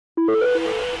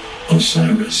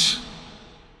Osiris.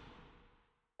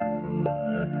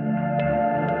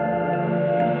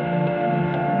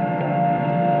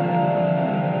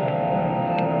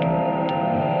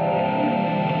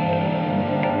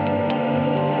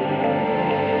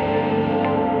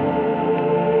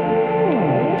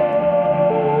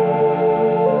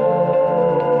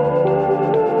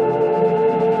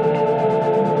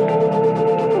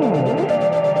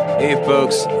 Hey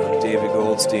folks, I'm David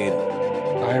Goldstein.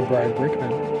 I am Brian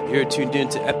Brinkman. You're tuned in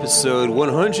to episode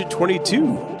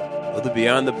 122 of the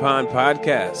Beyond the Pond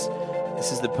podcast.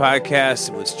 This is the podcast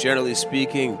in which, generally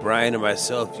speaking, Brian and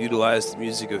myself utilize the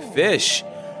music of Phish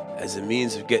as a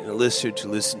means of getting a listener to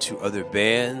listen to other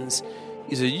bands.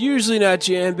 These are usually not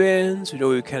jam bands. We know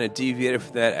we've kind of deviated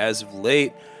from that as of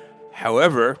late.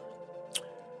 However,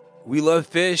 we love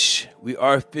Phish. We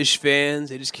are Phish fans.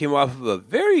 They just came off of a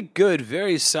very good,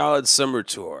 very solid summer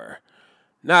tour.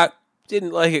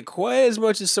 Didn't like it quite as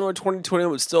much as summer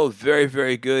 2021, but still very,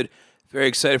 very good. Very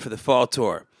excited for the fall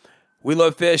tour. We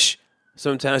love Phish.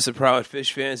 Sometimes the problem with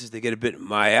Phish fans is they get a bit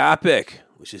myopic,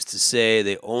 which is to say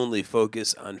they only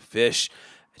focus on Phish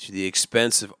to the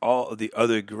expense of all of the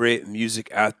other great music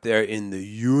out there in the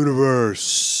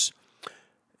universe.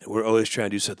 And we're always trying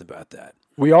to do something about that.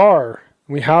 We are.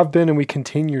 We have been and we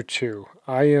continue to.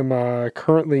 I am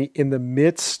currently in the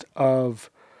midst of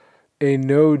a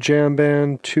no jam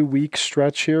band 2-week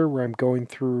stretch here where I'm going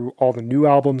through all the new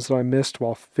albums that I missed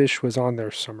while Phish was on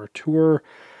their summer tour,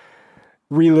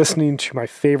 re-listening to my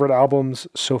favorite albums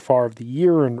so far of the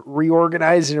year and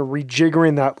reorganizing and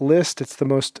rejiggering that list. It's the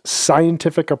most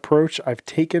scientific approach I've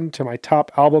taken to my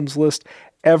top albums list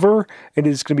ever, and it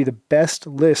is going to be the best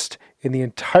list in the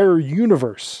entire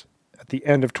universe at the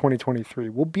end of 2023.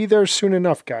 We'll be there soon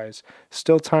enough, guys.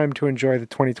 Still time to enjoy the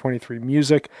 2023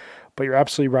 music, but you're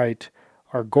absolutely right.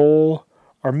 Our goal,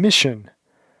 our mission,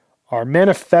 our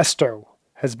manifesto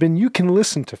has been you can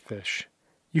listen to Phish.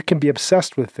 You can be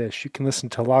obsessed with Phish. You can listen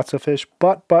to lots of Phish,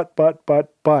 but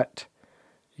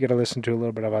you got to listen to a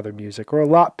little bit of other music or a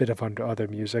lot bit of other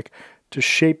music to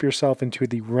shape yourself into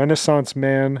the Renaissance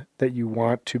man that you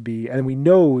want to be, and we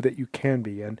know that you can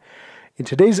be. And in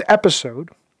today's episode,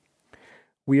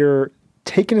 we are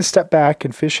taking a step back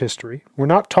in Phish history. We're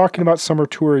not talking about summer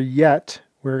tour yet.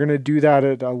 We're going to do that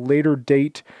at a later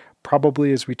date,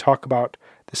 probably as we talk about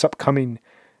this upcoming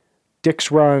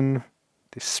Dick's Run,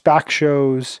 the SPAC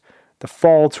shows, the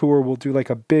fall tour. We'll do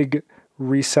like a big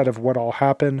reset of what all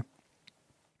happened.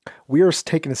 We are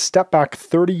taking a step back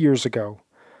 30 years ago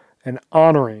and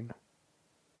honoring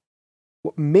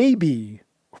what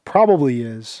probably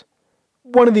is,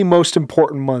 one of the most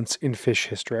important months in Phish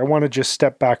history. I want to just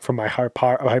step back from my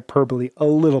hyperbole a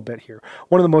little bit here.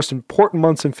 One of the most important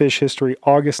months in Phish history,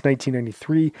 August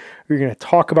 1993. We're going to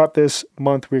talk about this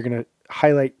month. We're going to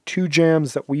highlight 2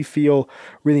 jams that we feel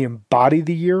really embody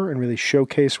the year and really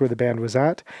showcase where the band was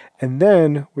at. And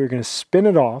then we're going to spin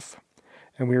it off,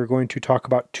 and we are going to talk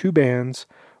about 2 bands,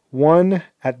 one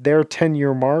at their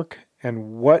 10-year mark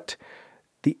and what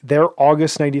their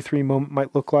August 93 moment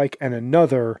might look like, and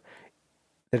another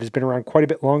that has been around quite a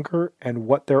bit longer and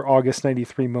what their August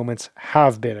 93 moments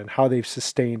have been and how they've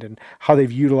sustained and how they've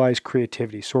utilized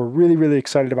creativity. So we're really, really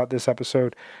excited about this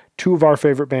episode. 2 of our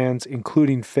favorite bands,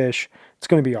 including Phish. It's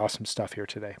going to be awesome stuff here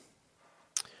today.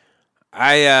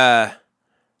 I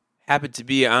happen to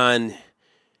be on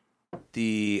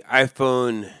the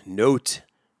iPhone Note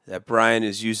that Brian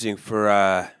is using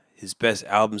for his best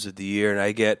albums of the year, and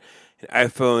I get an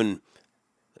iPhone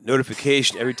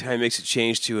notification every time he makes a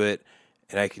change to it.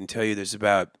 And I can tell you there's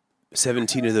about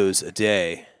 17 of those a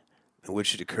day in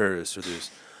which it occurs. So there's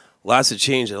lots of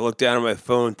change. I look down on my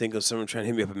phone, think of someone trying to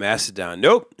hit me up a Mastodon.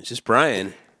 Nope, it's just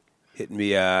Brian hitting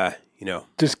me,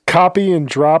 Just copy and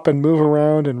drop and move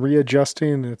around and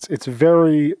readjusting. It's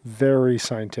very, very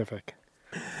scientific.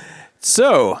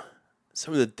 So,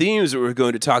 some of the themes that we're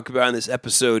going to talk about in this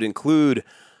episode include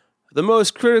the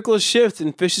most critical shift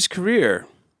in Phish's career,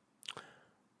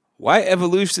 why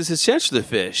evolution is essential to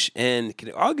Phish, and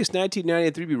can August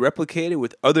 1993 be replicated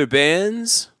with other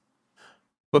bands?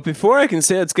 But before I can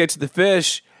say let's get to the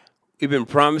Phish, we've been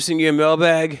promising you a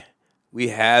mailbag. We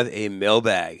have a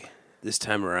mailbag this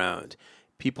time around.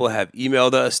 People have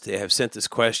emailed us, they have sent us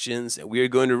questions, and we are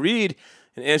going to read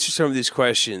and answer some of these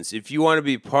questions. If you want to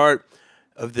be part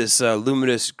of this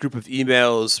luminous group of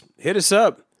emails, hit us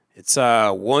up. It's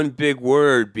one big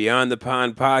word,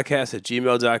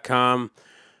 beyondthepondpodcast@gmail.com.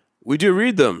 We do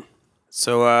read them.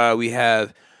 So we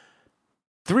have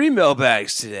 3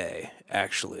 mailbags today,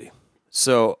 actually.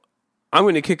 So I'm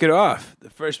going to kick it off. The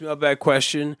first mailbag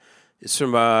question is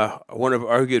from one of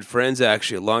our good friends,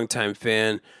 actually, a longtime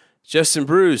fan, Justin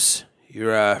Bruce.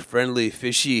 your friendly,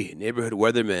 fishy neighborhood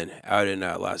weatherman out in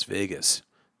Las Vegas.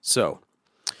 So,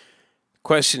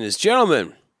 question is,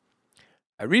 gentlemen,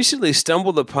 I recently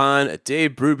stumbled upon a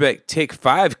Dave Brubeck Take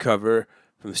 5 cover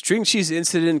from String Cheese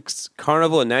Incident's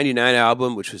Carnival in '99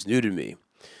 album, which was new to me.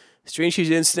 String Cheese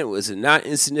Incident was a not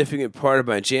insignificant part of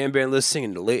my jam band listening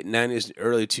in the late '90s and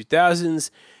early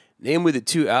 2000s, namely the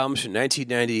two albums from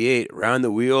 1998, Round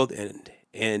the Wheel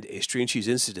and A String Cheese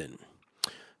Incident.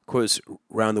 Of course,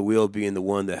 Round the Wheel being the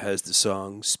one that has the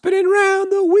song, Spinning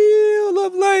Round the Wheel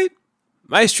of Light.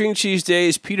 My String Cheese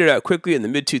days petered out quickly in the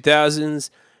mid-2000s.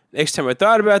 Next time I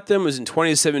thought about them was in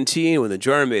 2017 when the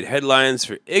genre made headlines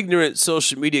for ignorant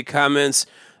social media comments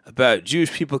about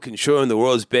Jewish people controlling the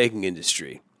world's banking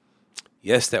industry.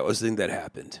 Yes, that was the thing that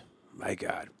happened. My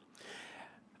God.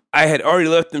 I had already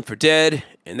left them for dead,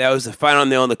 and that was the final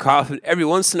nail in the coffin. Every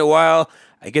once in a while,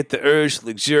 I get the urge to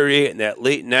luxuriate in that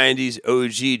late 90s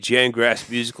OG Jamgrass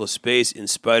musical space in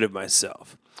spite of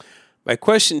myself. My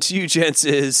question to you, gents,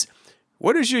 is,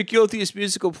 what is your guiltiest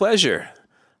musical pleasure?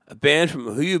 A band from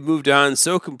who you've moved on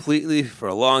so completely for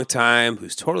a long time,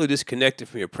 who's totally disconnected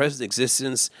from your present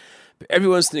existence, but every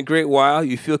once in a great while,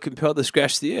 you feel compelled to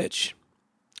scratch the itch.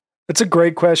 That's a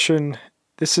great question.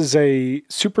 This is a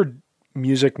super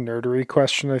music nerdery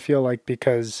question, I feel like,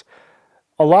 because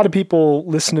a lot of people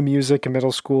listen to music in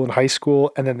middle school and high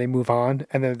school, and then they move on,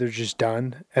 and then they're just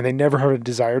done, and they never had a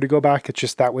desire to go back. It's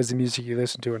just that was the music you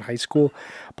listened to in high school.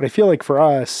 But I feel like for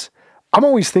us, I'm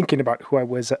always thinking about who I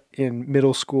was in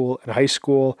middle school and high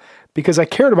school because I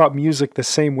cared about music the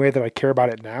same way that I care about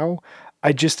it now.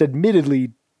 I just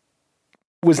admittedly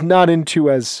was not into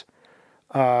as,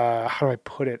 how do I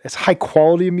put it, as high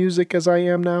quality music as I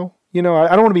am now. You know, I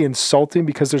don't want to be insulting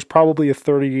because there's probably a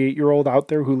 38-year-old out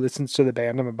there who listens to the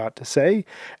band I'm about to say,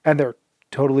 and they're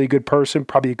totally a good person,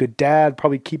 probably a good dad,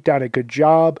 probably keep down a good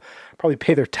job, probably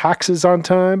pay their taxes on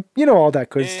time, you know, all that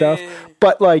good stuff.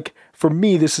 But like, for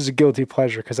me, this is a guilty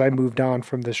pleasure because I moved on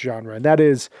from this genre, and that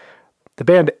is the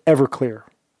band Everclear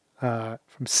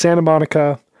from Santa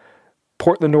Monica,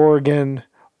 Portland, Oregon,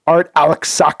 Art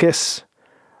Alexakis.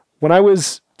 When I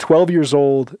was 12 years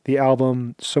old, the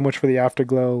album So Much for the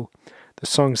Afterglow, the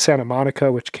song Santa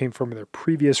Monica, which came from their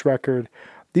previous record,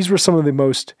 these were some of the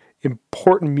most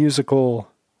important musical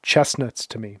chestnuts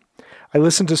to me. I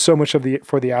listened to So Much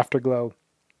for the Afterglow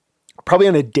probably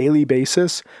on a daily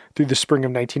basis through the spring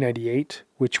of 1998,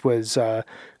 which was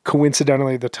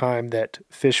coincidentally the time that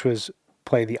Phish was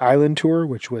playing the Island Tour,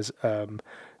 which was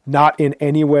not in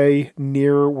any way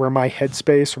near where my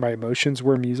headspace or my emotions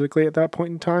were musically at that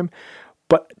point in time.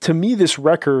 But to me, this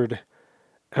record,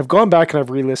 I've gone back and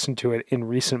I've re-listened to it in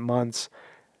recent months.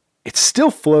 It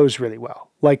still flows really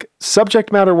well. Like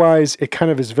subject matter wise, it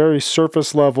kind of is very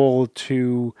surface level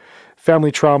to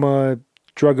family trauma,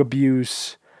 drug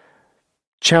abuse,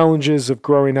 challenges of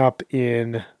growing up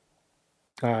in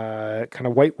kind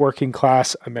of white working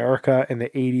class America in the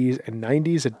 80s and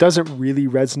 90s. It doesn't really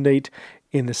resonate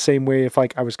in the same way if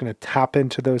like I was going to tap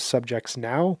into those subjects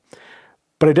now.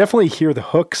 But I definitely hear the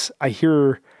hooks. I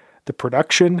hear the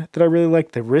production that I really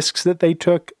like, the risks that they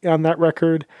took on that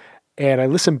record. And I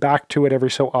listen back to it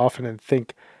every so often and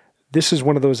think this is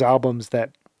one of those albums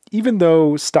that even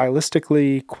though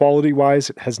stylistically,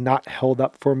 quality-wise, it has not held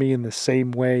up for me in the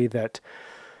same way that,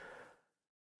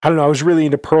 I don't know, I was really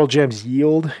into Pearl Jam's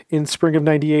Yield in spring of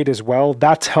 98 as well.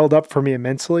 That's held up for me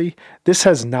immensely. This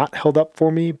has not held up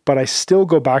for me, but I still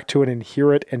go back to it and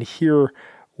hear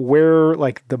where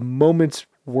like the moments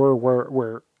were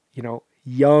where you know,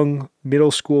 young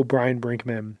middle school Brian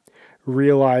Brinkman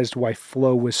realized why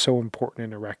flow was so important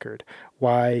in a record,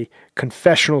 why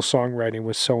confessional songwriting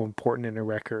was so important in a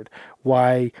record,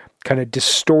 why kind of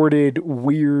distorted,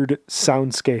 weird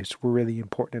soundscapes were really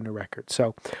important in a record.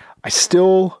 So I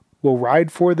still will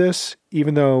ride for this,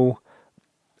 even though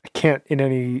I can't in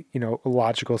any, you know,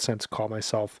 logical sense call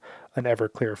myself an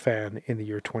Everclear fan in the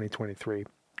year 2023.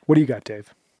 What do you got,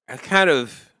 Dave? I kind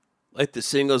of like the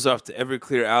singles off the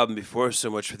Everclear album before So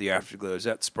Much for the Afterglow. Is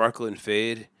that Sparkle and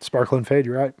Fade? Sparkle and Fade,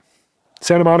 you're right.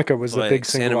 Santa Monica was the big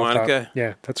single. Santa Monica?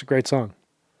 Yeah, that's a great song.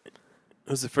 It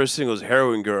was the first single, was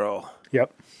Heroin Girl.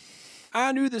 Yep.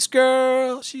 I knew this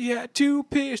girl. She had 2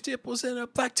 pierced nipples and a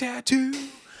black tattoo.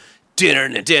 Yeah.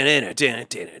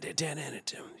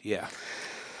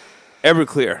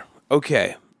 Everclear.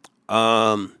 Okay.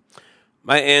 My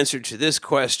answer to this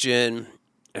question,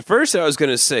 at first I was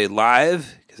going to say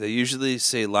live, because I usually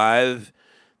say live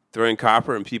Throwing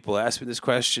Copper, and people ask me this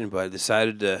question, but I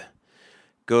decided to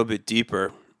go a bit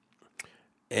deeper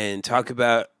and talk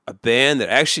about a band that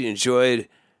I actually enjoyed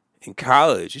in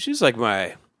college. This was like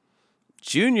my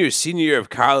junior, senior year of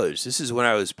college. This is when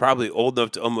I was probably old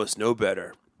enough to almost know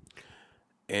better.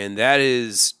 And that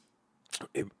is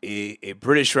a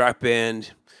British rock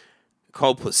band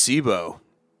called Placebo.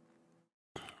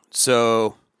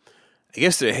 So I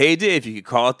guess their heyday, if you could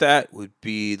call it that, would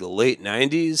be the late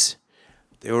 90s.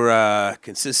 They were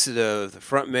consisted of the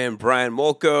frontman Brian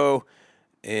Molko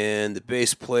and the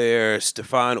bass player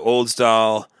Stefan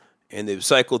Oldsdahl, and they've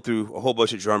cycled through a whole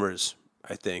bunch of drummers,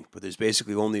 I think. But there's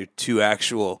basically only two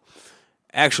actual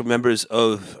members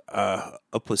of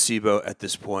Placebo at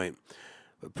this point.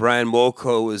 But Brian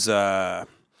Molko was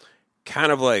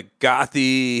kind of like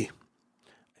gothy.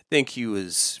 I think he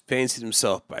was fancied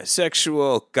himself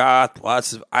bisexual, goth,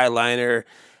 lots of eyeliner,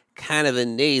 kind of a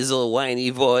nasal, whiny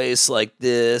voice like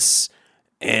this,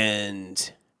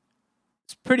 and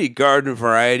it's pretty garden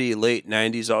variety, late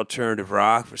 90s alternative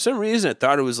rock. For some reason, I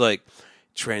thought it was like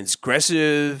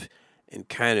transgressive and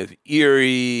kind of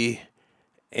eerie,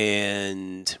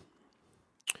 and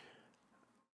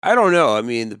I don't know. I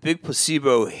mean, the big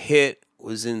Placebo hit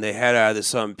was they had the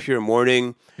song Pure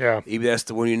Morning. Yeah. Maybe that's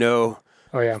the one you know.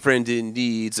 Oh, yeah. A friend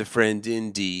indeed's a friend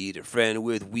indeed. A friend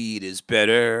with weed is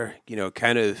better.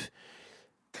 Kind of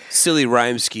silly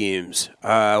rhyme schemes.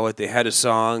 What they had a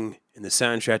song in the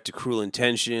soundtrack to Cruel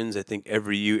Intentions, I think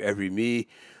Every You, Every Me.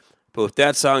 Both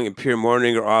that song and Pure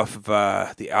Morning are off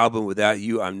of the album Without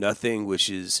You, I'm Nothing, which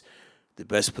is the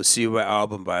best Placebo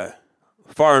album by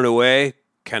far and away.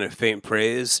 Kind of faint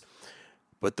praise.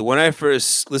 But the one I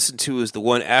first listened to was the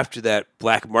one after that,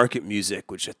 Black Market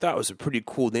Music, which I thought was a pretty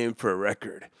cool name for a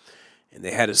record. And they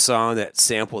had a song that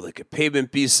sampled like a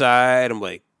Pavement B-side. I'm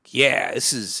like, yeah,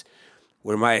 this is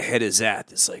where my head is at.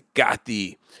 This got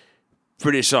the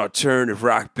British alternative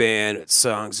rock band with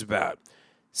songs about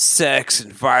sex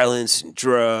and violence and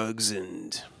drugs.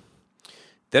 And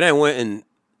then I went and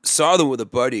saw them with a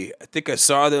buddy. I think I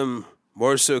saw them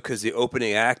more so because the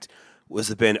opening act was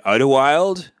the band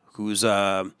Idlewild, whose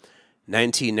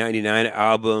 1999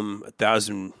 album,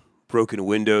 1,000 Broken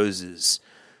Windows,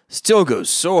 still goes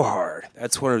so hard.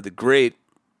 That's one of the great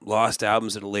lost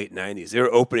albums of the late 90s. They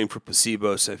were opening for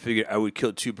Placebo, so I figured I would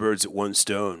kill two birds at one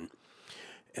stone.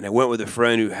 And I went with a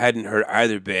friend who hadn't heard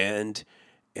either band,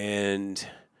 and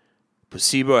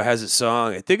Placebo has a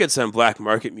song, I think it's on Black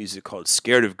Market Music, called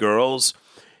Scared of Girls,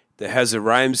 that has a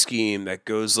rhyme scheme that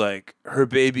goes like, her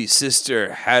baby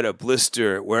sister had a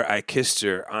blister where I kissed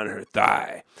her on her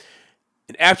thigh.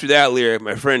 And after that lyric,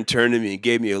 my friend turned to me and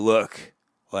gave me a look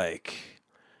like,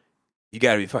 you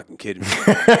gotta be fucking kidding me.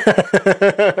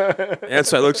 And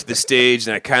so I looked at the stage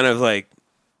and I kind of like,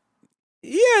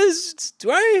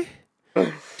 do I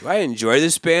enjoy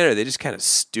this band, or are they just kind of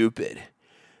stupid?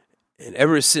 And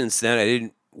ever since then,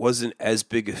 I wasn't as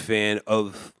big a fan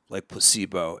of like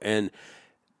Placebo. And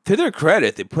to their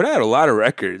credit, they put out a lot of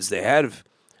records. They had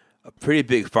a pretty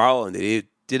big following. They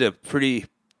did a pretty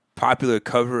popular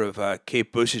cover of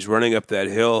Kate Bush's Running Up That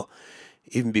Hill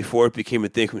even before it became a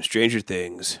thing from Stranger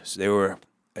Things. So they were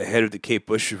ahead of the Kate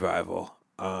Bush revival.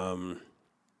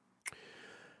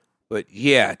 But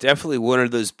yeah, definitely one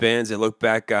of those bands I look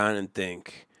back on and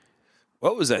think,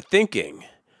 what was I thinking?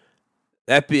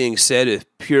 That being said, if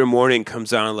Pure Morning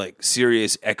comes on like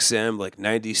Sirius XM, like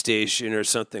 90 station or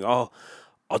something, I'll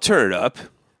turn it up.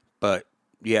 But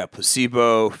yeah,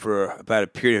 Placebo, for about a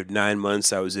period of 9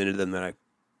 months, I was into them. Then I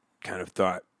kind of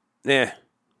thought,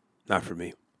 not for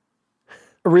me.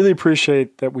 I really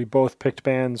appreciate that we both picked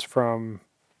bands from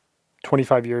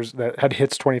 25 years that had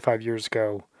hits 25 years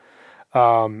ago,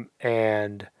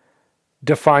 and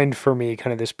defined for me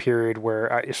kind of this period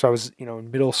where I was,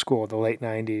 in middle school, the late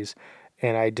 90s,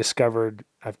 and I discovered,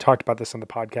 I've talked about this on the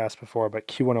podcast before, but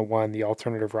Q101, the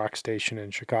alternative rock station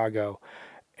in Chicago,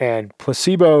 and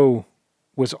Placebo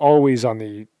was always on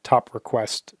the top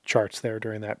request charts there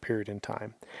during that period in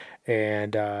time.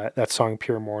 And that song,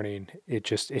 Pure Morning, it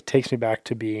takes me back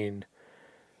to being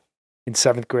in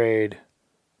 7th grade,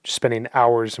 just spending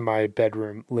hours in my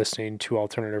bedroom listening to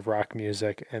alternative rock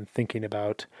music and thinking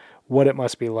about what it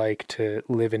must be like to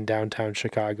live in downtown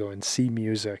Chicago and see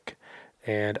music.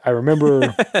 And I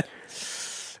remember...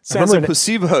 Sounds like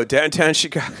Placebo, downtown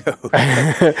Chicago.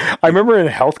 I remember in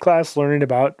health class learning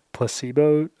about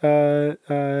placebo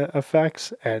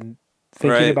effects and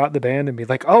thinking about the band and be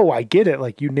like, oh, I get it.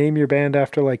 Like, you name your band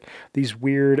after like these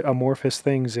weird amorphous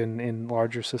things in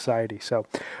larger society. So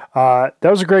that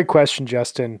was a great question,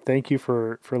 Justin. Thank you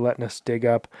for letting us dig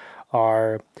up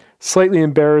our slightly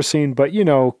embarrassing, but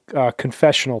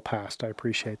confessional past. I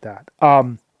appreciate that.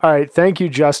 All right, thank you,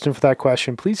 Justin, for that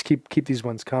question. Please keep these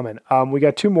ones coming. We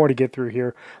got two more to get through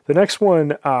here. The next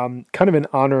one, kind of in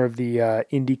honor of the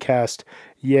IndieCast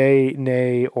yay,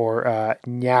 nay, or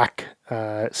nyak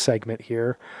segment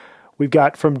here. We've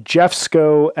got from Jeff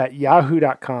Sco at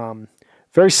yahoo.com.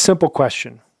 Very simple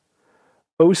question.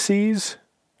 OCs,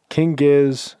 King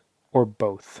Giz, or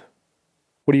both?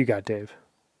 What do you got, Dave?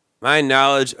 My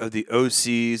knowledge of the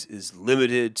OCs is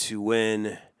limited to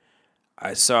when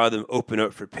I saw them open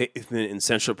up for Pavement in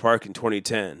Central Park in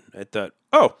 2010. I thought,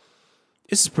 oh,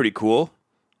 this is pretty cool.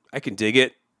 I can dig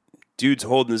it. Dude's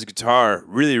holding his guitar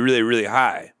really, really, really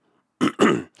high.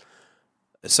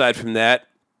 Aside from that,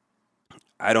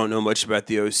 I don't know much about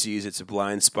the OCs. It's a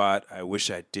blind spot I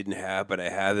wish I didn't have, but I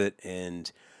have it.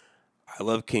 And I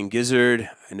love King Gizzard.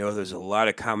 I know there's a lot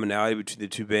of commonality between the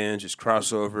two bands, just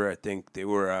crossover. I think they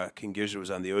were King Gizzard was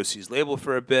on the OCs label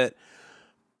for a bit.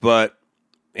 But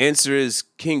answer is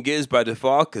King Giz by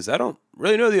default because I don't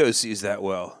really know the OCs that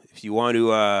well. If you want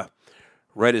to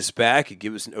write us back and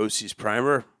give us an OCs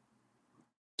primer,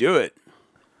 do it.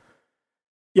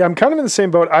 Yeah, I'm kind of in the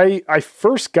same boat. I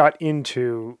first got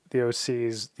into the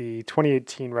OCs. The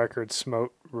 2018 record,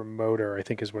 Smoke Remoter, I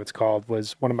think is what it's called,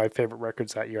 was one of my favorite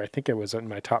records that year. I think it was in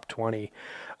my top 20.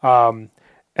 And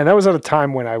that was at a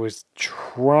time when I was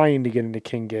trying to get into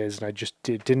King Giz, and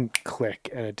it didn't click.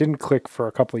 And it didn't click for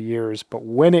a couple of years. But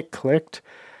when it clicked,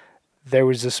 there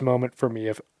was this moment for me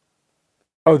of,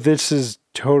 oh, this is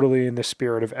totally in the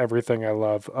spirit of everything I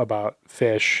love about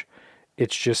Phish.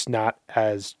 It's just not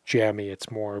as jammy. It's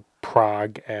more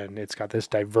prog, and it's got this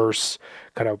diverse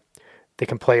kind of, they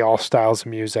can play all styles of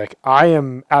music. I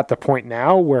am at the point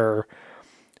now where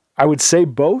I would say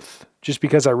both, just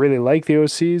because I really like the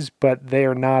OCs, but they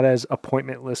are not as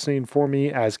appointment listening for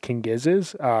me as King Giz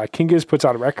is. King Giz puts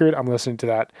out a record, I'm listening to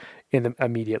that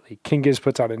immediately. King Giz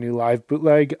puts out a new live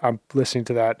bootleg, I'm listening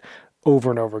to that over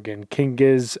and over again. King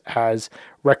Giz has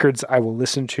records I will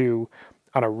listen to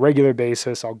on a regular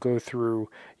basis. I'll go through,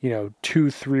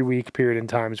 2-3 week period in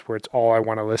times where it's all I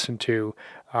want to listen to.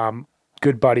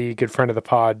 Good buddy, good friend of the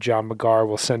pod, John McGar,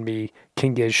 will send me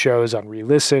King Giz shows on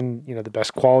re-listen, the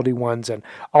best quality ones, and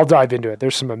I'll dive into it.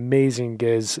 There's some amazing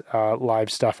Giz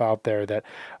live stuff out there that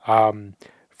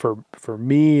for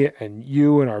me and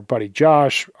you and our buddy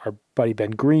Josh, our buddy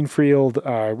Ben Greenfield,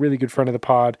 a really good friend of the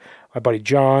pod, my buddy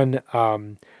John,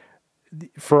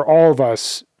 for all of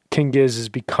us, King Giz has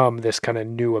become this kind of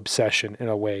new obsession in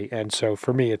a way. And so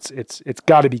for me, it's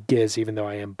got to be Giz, even though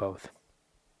I am both.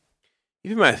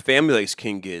 Even my family likes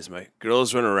King Giz. My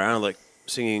girls run around like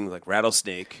singing like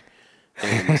Rattlesnake,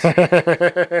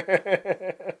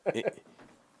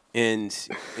 and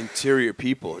Interior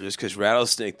People. Just because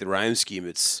Rattlesnake, the rhyme scheme,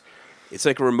 it's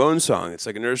like a Ramon song. It's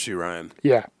like a nursery rhyme.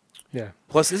 Yeah.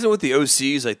 Plus, isn't it with the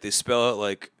OCs like they spell it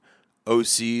like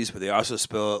OCs, but they also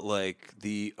spell it like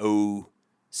the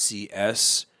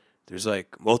OCS? There's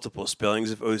like multiple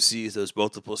spellings of OCs. Those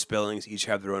multiple spellings each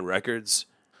have their own records.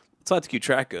 It's a lot to keep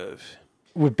track of.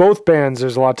 With both bands,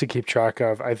 there's a lot to keep track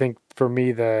of. I think for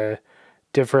me, the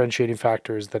differentiating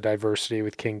factor is the diversity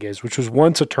with King Giz, which was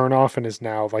once a turnoff and is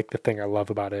now like the thing I love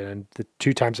about it. And the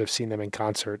 2 times I've seen them in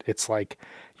concert, it's like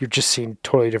you're just seeing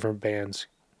totally different bands.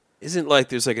 Isn't like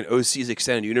there's like an OCs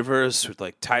extended universe with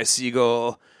like Ty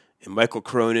Segall and Michael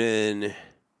Cronin?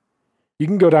 You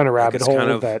can go down a rabbit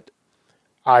hole that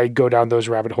I go down those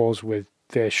rabbit holes with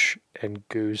Phish and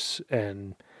Goose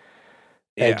and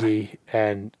Eggy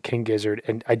and King Gizzard,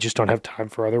 and I just don't have time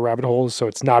for other rabbit holes. So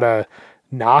it's not a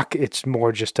knock. It's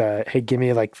more just a, hey, give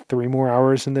me like 3 more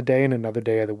hours in the day and another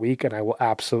day of the week, and I will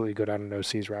absolutely go down an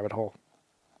OCs rabbit hole.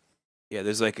 Yeah,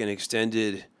 there's like an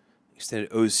extended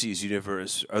OCs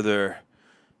universe, other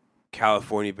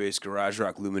California-based garage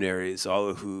rock luminaries, all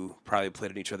of who probably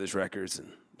played on each other's records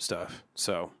and stuff.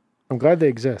 So I'm glad they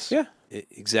exist. Yeah,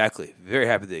 exactly. Very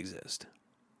happy they exist.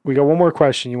 We got one more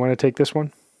question. You want to take this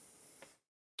one?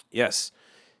 Yes.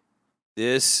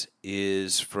 This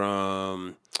is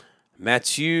from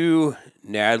Matthew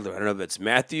Nadler. I don't know if it's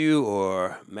Matthew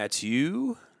or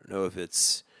Matthew. I don't know if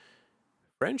it's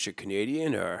French or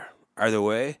Canadian or either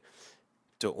way.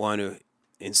 Don't want to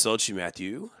insult you,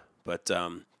 Matthew. But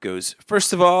goes,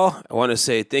 first of all, I want to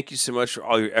say thank you so much for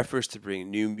all your efforts to bring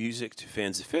new music to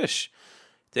fans of Phish.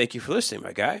 Thank you for listening,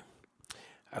 my guy.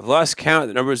 I've lost count of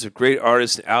the numbers of great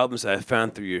artists and albums that I've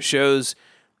found through your shows.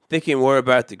 Thinking more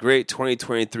about the great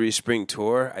 2023 spring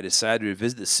tour, I decided to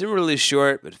revisit the similarly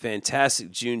short but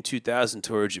fantastic June 2000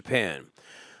 tour of Japan.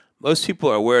 Most people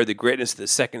are aware of the greatness of the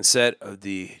second set of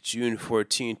the June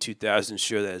 14, 2000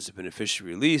 show that has been officially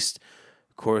released.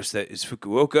 Of course, that is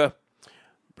Fukuoka.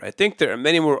 But I think there are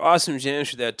many more awesome jams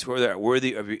for that tour that are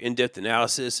worthy of your in-depth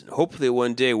analysis and hopefully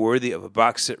one day worthy of a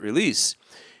box set release.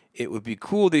 It would be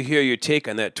cool to hear your take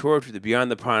on that tour through the Beyond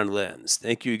the Pond lens.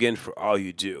 Thank you again for all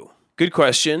you do. Good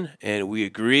question, and we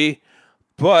agree.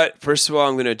 But first of all,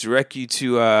 I'm going to direct you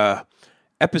to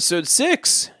episode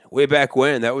 6, way back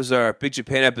when. That was our Big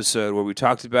Japan episode where we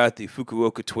talked about the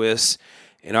Fukuoka twist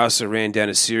and also ran down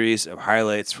a series of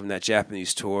highlights from that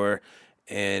Japanese tour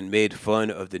and made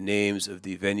fun of the names of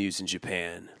the venues in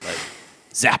Japan, like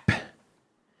Zap.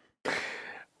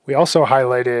 We also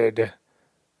highlighted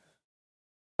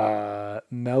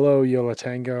mellow Yola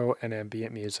Tango and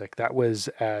ambient music. That was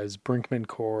as Brinkman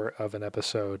core of an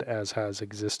episode as has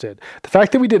existed. The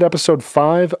fact that we did episode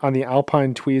 5 on the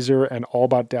Alpine Tweezer and All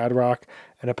About Dad Rock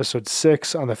and episode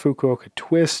 6 on the Fukuoka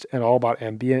Twist and All About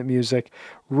Ambient Music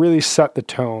really set the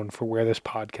tone for where this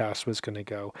podcast was going to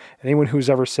go. Anyone who's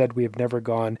ever said we have never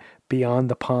gone beyond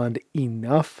the pond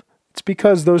enough, it's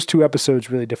because those 2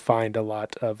 episodes really defined a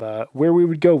lot of where we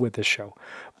would go with this show.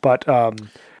 But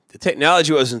the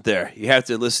technology wasn't there. You have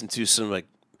to listen to some like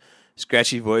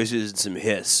scratchy voices and some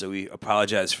hiss. So we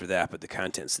apologize for that, but the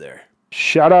content's there.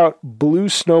 Shout out Blue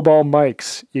Snowball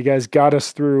Mics. You guys got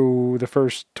us through the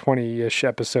first 20-ish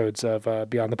episodes of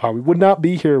Beyond the Pond. We would not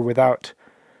be here without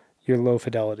your low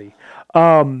fidelity.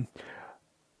 I'm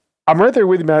right there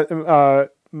with you,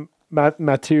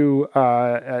 Matthew,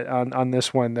 on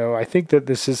this one, though. I think that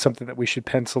this is something that we should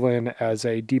pencil in as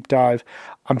a deep dive.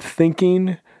 I'm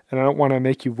thinking, and I don't want to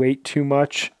make you wait too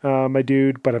much, my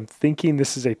dude, but I'm thinking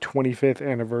this is a 25th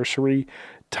anniversary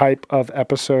type of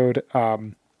episode.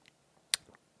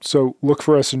 So look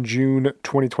for us in June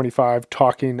 2025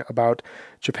 talking about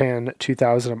Japan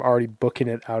 2000. I'm already booking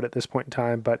it out at this point in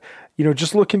time. But,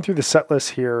 just looking through the set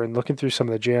list here and looking through some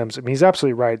of the jams, I mean, he's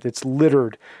absolutely right. It's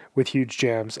littered with huge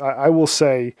jams. I will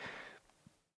say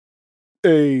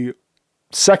a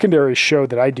secondary show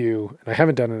that I do, and I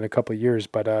haven't done it in a couple of years,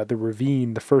 but The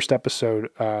Ravine, the first episode,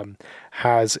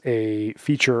 has a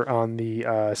feature on the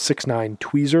 6-9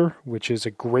 Tweezer, which is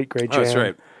a great jam. Oh, that's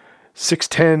right.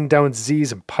 610 Down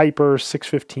Z's and Piper,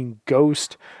 615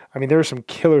 Ghost. I mean, there's some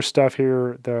killer stuff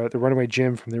here. The Runaway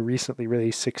Jim from the recently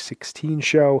released 616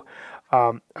 show.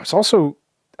 I was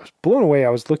blown away. I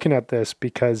was looking at this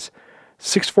because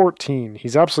 614,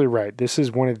 he's absolutely right. This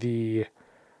is one of the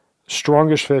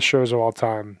strongest Fish shows of all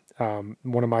time.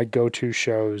 One of my go-to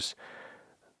shows.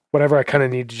 Whatever I kind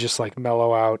of need to just like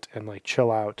mellow out and like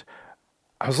chill out.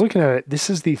 I was looking at it. This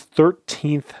is the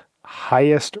 13th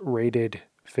highest rated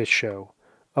Fish show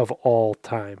of all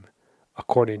time,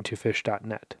 according to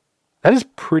Fish.net. That is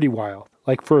pretty wild.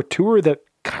 Like for a tour that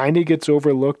kind of gets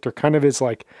overlooked or kind of is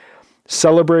like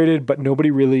celebrated, but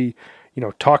nobody really,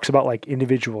 talks about like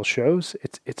individual shows.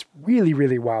 It's really,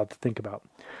 really wild to think about.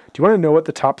 Do you want to know what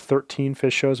the top 13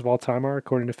 Fish shows of all time are,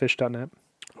 according to Fish.net?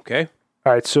 Okay.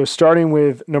 All right. So starting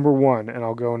with number 1, and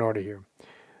I'll go in order here.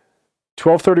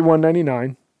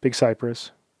 12/31/99, Big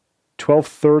Cypress.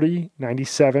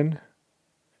 12/30/97.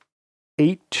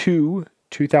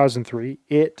 8/2/2003,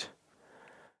 It.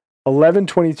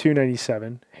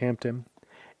 11/22/97, Hampton.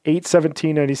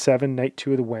 8/17/97, Night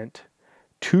 2 of the Went.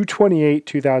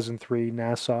 2/28/2003,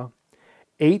 Nassau.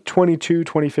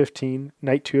 8/22/2015,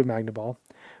 Night 2 of Magnaball.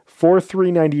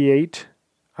 4/3/98,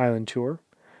 Island Tour.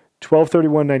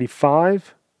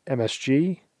 12/31/95,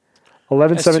 MSG.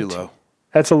 11/17. That's too low.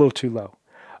 That's a little too low.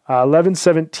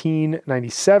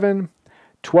 11/17/97.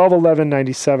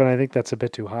 12/11/97, I think that's a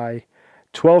bit too high.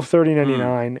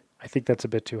 12/30/99, I think that's a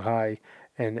bit too high.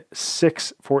 And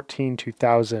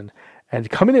 6/14/2000. And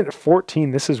coming in at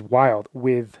 14, this is wild,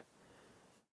 with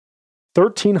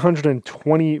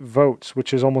 1,320 votes,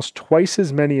 which is almost twice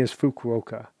as many as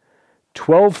Fukuoka.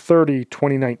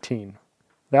 12/30/2019.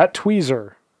 That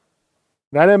tweezer,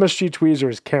 that MSG tweezer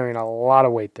is carrying a lot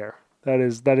of weight there.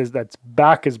 That's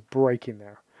back is breaking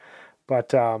there.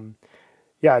 But,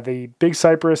 yeah, the Big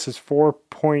Cypress is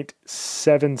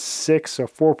 4.76, so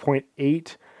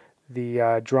 4.8.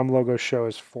 The Drum Logo show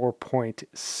is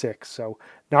 4.6, so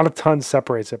not a ton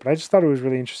separates it, but I just thought it was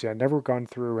really interesting. I'd never gone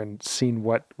through and seen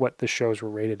what the shows were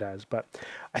rated as, but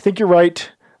I think you're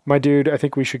right, my dude. I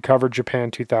think we should cover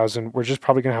Japan 2000. We're just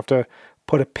probably going to have to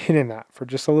put a pin in that for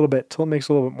just a little bit till it makes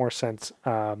a little bit more sense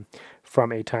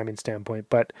from a timing standpoint.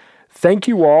 But thank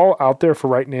you all out there for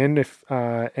writing in. If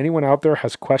anyone out there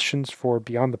has questions for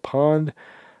Beyond the Pond,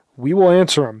 we will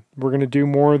answer them. We're going to do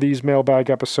more of these mailbag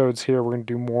episodes here. We're going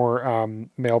to do more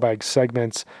mailbag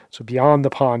segments. So Beyond the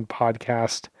Pond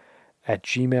podcast at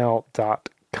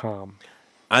gmail.com.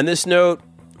 On this note,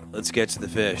 let's get to the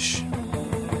fish.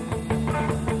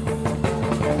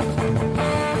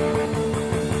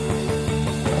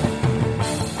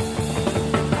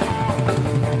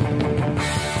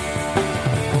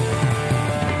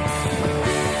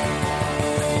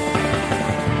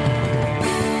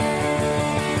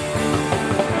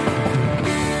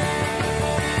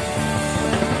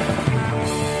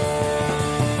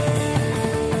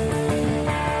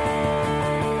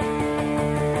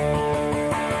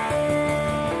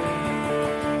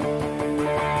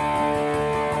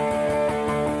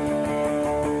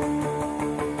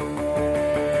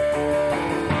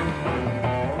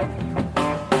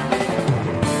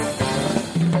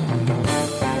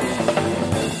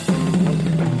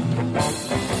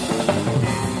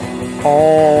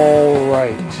 All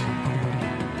right.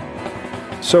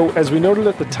 So, as we noted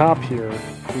at the top here,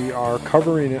 we are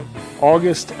covering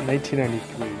August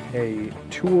 1993, a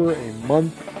tour, a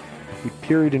month, a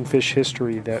period in Phish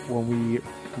history that when we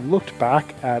looked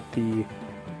back at the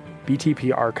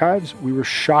BTP archives, we were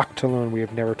shocked to learn we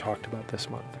have never talked about this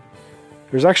month.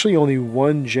 There's actually only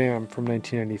one jam from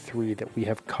 1993 that we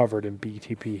have covered in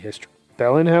BTP history.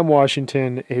 Bellingham,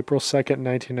 Washington, April 2nd,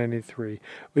 1993.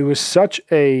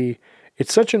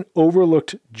 It's such an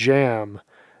overlooked jam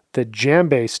that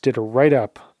Jambase did a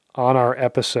write-up on our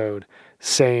episode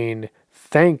saying,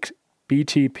 thanked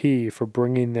BTP for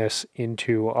bringing this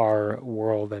into our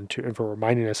world and for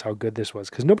reminding us how good this was.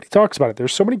 Because nobody talks about it.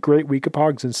 There's so many great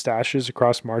Weekapogs and stashes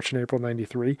across March and April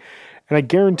 93. And I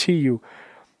guarantee you,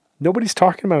 nobody's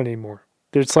talking about it anymore.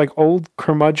 There's like old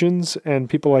curmudgeons and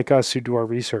people like us who do our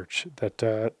research that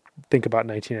think about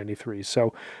 1993.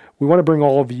 So we want to bring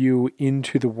all of you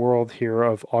into the world here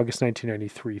of August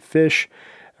 1993 Phish.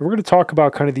 And we're going to talk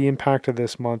about kind of the impact of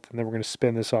this month, and then we're going to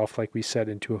spin this off, like we said,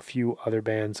 into a few other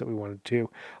bands that we wanted to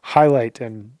highlight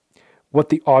and what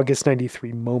the August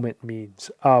 93 moment means.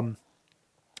 So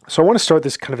I want to start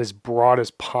this kind of as broad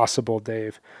as possible,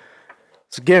 Dave.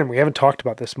 So again, we haven't talked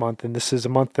about this month, and this is a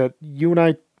month that you and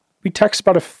I, we text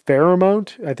about a fair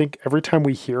amount. I think every time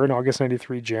we hear an August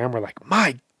 93 jam, we're like,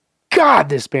 my God,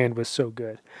 this band was so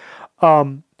good.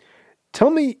 Tell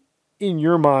me, in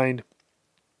your mind,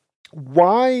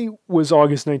 why was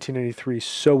August 1993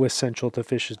 so essential to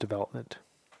Phish's development?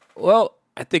 Well,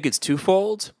 I think it's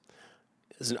twofold.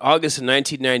 As in August of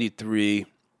 1993,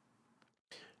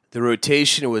 the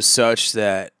rotation was such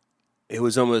that it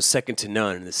was almost second to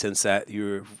none in the sense that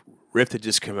your Rift had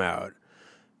just come out.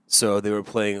 So they were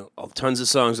playing tons of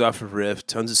songs off of Rift,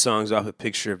 tons of songs off of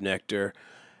Picture of Nectar,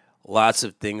 lots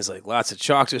of things like lots of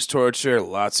Chalkdust Torture,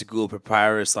 lots of Ghoul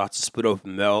Papyrus, lots of Split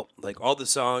Open Melt, like all the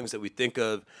songs that we think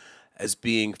of as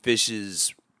being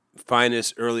Phish's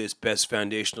finest, earliest, best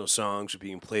foundational songs are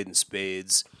being played in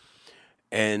spades.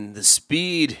 And the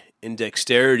speed and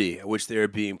dexterity at which they were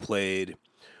being played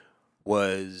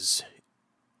was,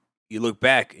 you look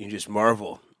back and you just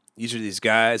marvel. These are these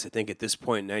guys, I think at this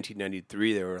point in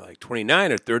 1993, they were like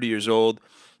 29 or 30 years old.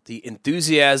 The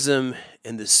enthusiasm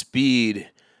and the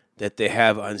speed that they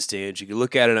have on stage, you can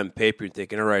look at it on paper and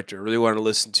thinking, all right, do I really want to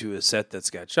listen to a set that's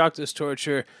got Chalkdust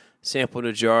Torture, Sample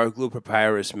to Jar, Glue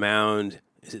Papyrus, Mound?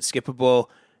 Is it skippable?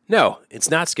 No, it's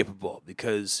not skippable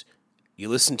because you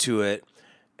listen to it,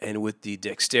 and with the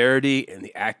dexterity and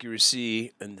the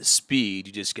accuracy and the speed,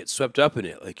 you just get swept up in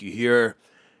it. Like you hear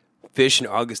Phish in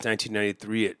August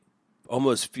 1993, it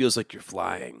almost feels like you're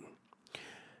flying.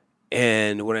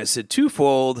 And when I said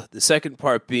twofold, the second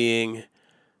part being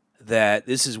that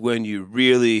this is when you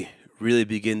really, really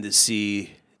begin to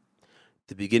see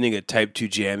the beginning of Type 2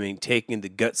 jamming, taking the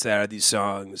guts out of these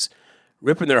songs,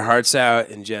 ripping their hearts out,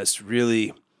 and just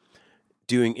really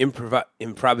doing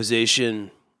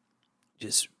improvisation,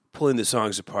 just pulling the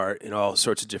songs apart in all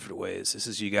sorts of different ways. This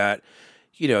is, you got,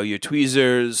 your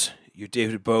Tweezers, your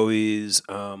David Bowies,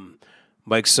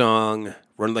 Mike Song,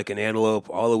 Run Like an Antelope,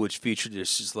 all of which feature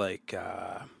just like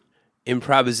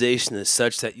improvisation is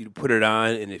such that you put it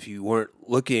on, and if you weren't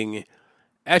looking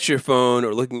at your phone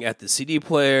or looking at the CD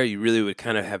player, you really would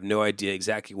kind of have no idea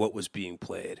exactly what was being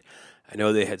played. I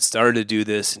know they had started to do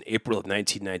this in April of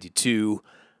 1992,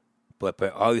 but by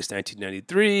August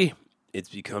 1993,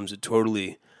 it becomes a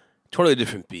totally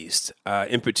different beast.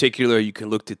 In particular, you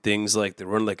can look at things like the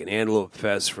Run Like an Antelope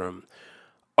Fest from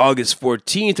August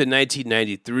 14th of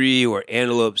 1993, where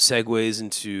Antelope segues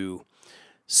into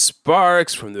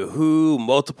Sparks from The Who,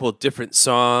 multiple different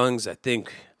songs. I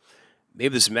think maybe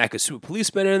there's some Makasupa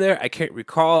Policemen in there. I can't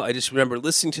recall. I just remember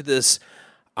listening to this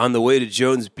on the way to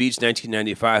Jones Beach,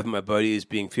 1995, with my buddies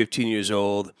being 15 years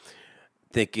old,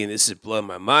 thinking, this is blowing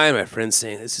my mind. My friends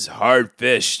saying, this is hard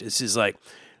Phish. This is like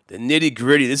the nitty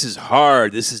gritty. This is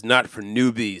hard. This is not for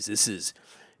newbies. This is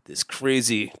this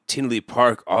crazy Tinley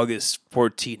Park, August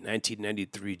 14,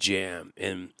 1993 jam.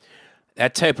 And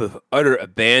that type of utter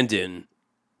abandon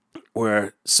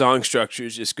where song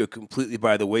structures just go completely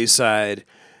by the wayside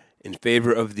in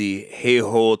favor of the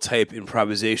hey-ho type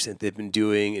improvisation that they've been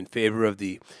doing, in favor of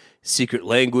the secret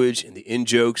language and the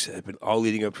in-jokes that have been all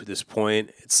leading up to this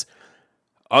point. It's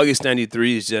August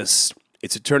 93 is just,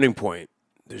 it's a turning point.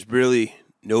 There's really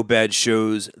no bad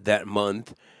shows that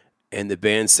month, and the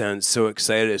band sounds so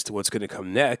excited as to what's going to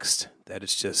come next that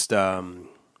it's just,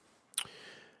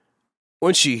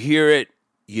 once you hear it,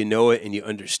 you know it and you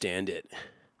understand it.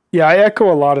 Yeah, I echo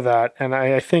a lot of that, and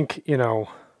I think,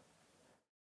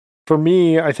 For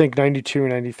me, I think 92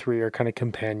 and 93 are kind of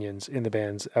companions in the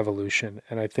band's evolution.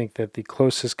 And I think that the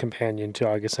closest companion to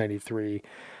August 93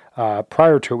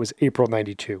 prior to it was April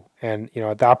 92. And,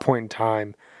 at that point in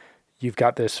time, you've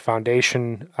got this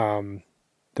foundation.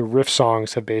 The riff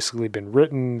songs have basically been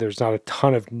written. There's not a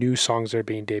ton of new songs that are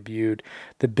being debuted.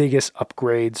 The biggest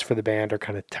upgrades for the band are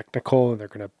kind of technical, and they're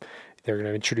going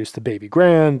to introduce the Baby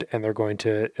Grand, and they're going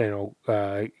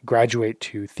to graduate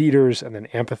to theaters and then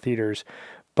amphitheaters.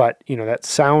 But that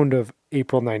sound of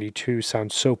April 92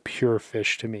 sounds so pure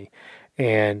Phish to me.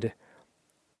 And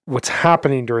what's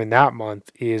happening during that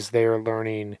month is they're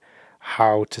learning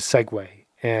how to segue,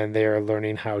 and they're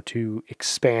learning how to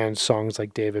expand songs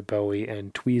like David Bowie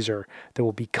and Tweezer that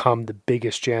will become the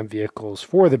biggest jam vehicles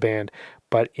for the band.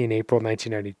 But in April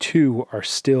 1992 are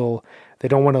still, they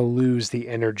don't want to lose the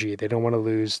energy. They don't want to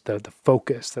lose the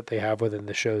focus that they have within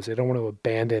the shows. They don't want to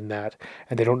abandon that,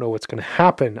 and they don't know what's going to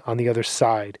happen on the other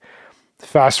side.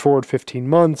 Fast forward 15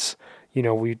 months,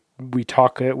 we've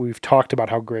talked about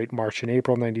how great March and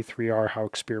April 93 are, how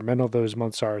experimental those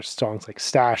months are, songs like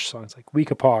Stash, songs like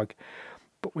Weekapaug.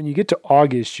 But when you get to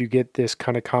August, you get this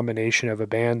kind of combination of a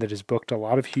band that has booked a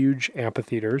lot of huge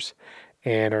amphitheaters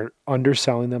and are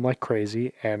underselling them like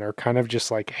crazy and are kind of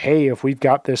just like, hey, if we've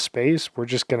got this space, we're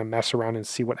just going to mess around and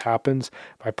see what happens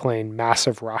by playing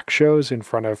massive rock shows in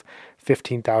front of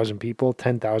 15,000 people,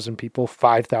 10,000 people,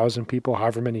 5,000 people,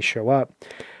 however many show up.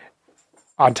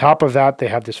 On top of that, they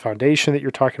have this foundation that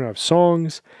you're talking about of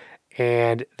songs,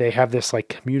 and they have this like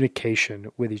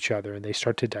communication with each other, and they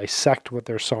start to dissect what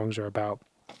their songs are about.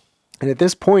 And at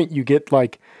this point, you get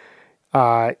like,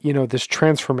 this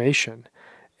transformation.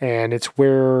 And it's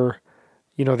where,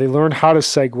 they learned how to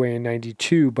segue in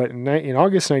 92, but in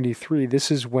August 93, this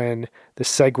is when the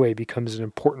segue becomes an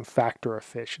important factor of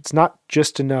Phish. It's not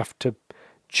just enough to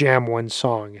jam one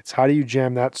song. It's how do you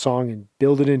jam that song and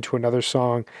build it into another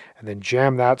song, and then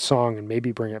jam that song and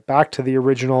maybe bring it back to the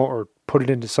original or put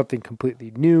it into something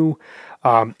completely new.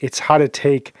 It's how to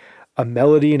take a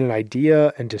melody and an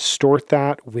idea and distort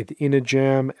that within a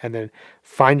jam, and then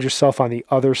find yourself on the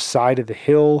other side of the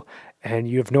hill, and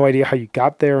you have no idea how you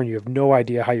got there, and you have no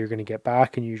idea how you're going to get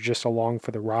back, and you're just along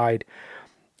for the ride.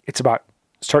 It's about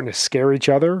starting to scare each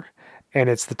other, and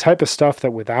it's the type of stuff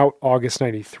that without August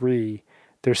 93,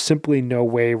 there's simply no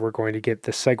way we're going to get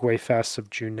the Segway Fests of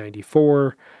June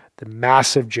 94, the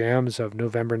massive jams of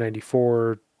November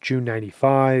 94, June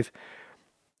 95.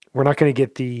 We're not going to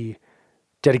get the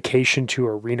dedication to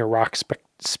arena rock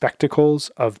spectacles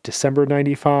of December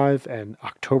 95 and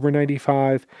October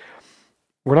 95.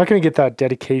 We're not going to get that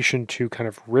dedication to kind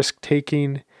of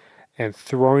risk-taking and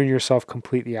throwing yourself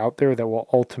completely out there that will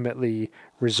ultimately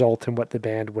result in what the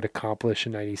band would accomplish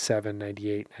in 97,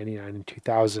 98, 99, and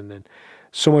 2000. And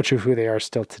so much of who they are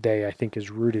still today, I think,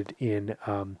 is rooted in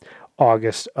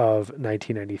August of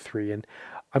 1993. And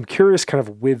I'm curious kind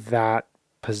of with that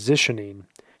positioning,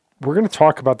 we're going to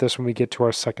talk about this when we get to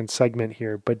our second segment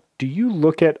here, but do you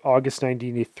look at August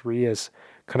 1993 as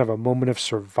kind of a moment of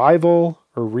survival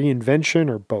or reinvention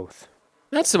or both?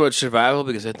 Not so much survival,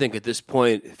 because I think at this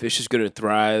point, Phish is going to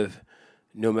thrive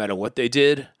no matter what they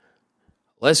did.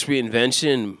 Less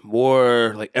reinvention,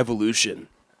 more like evolution,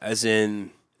 as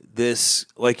in this,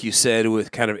 like you said,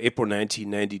 with kind of April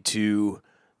 1992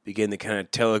 began to kind of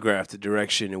telegraph the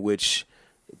direction in which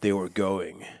they were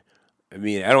going. I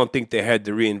mean, I don't think they had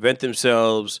to reinvent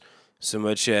themselves so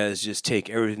much as just take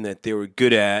everything that they were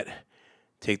good at,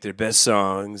 take their best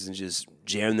songs, and just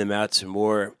jam them out to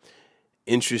more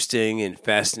interesting and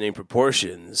fascinating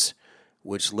proportions,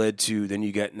 which led to, then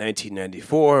you got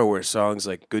 1994, where songs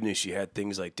like, goodness, you had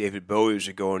things like David Bowie's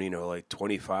are going, like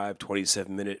 25,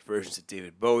 27-minute versions of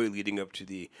David Bowie, leading up to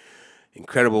the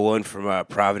incredible one from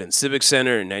Providence Civic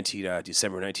Center in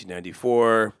December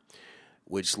 1994,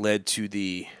 which led to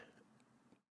the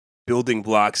Building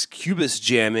Blocks Cubist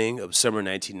jamming of summer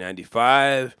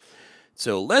 1995.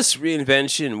 So less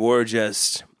reinvention, more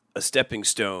just a stepping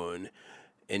stone,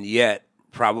 and yet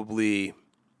probably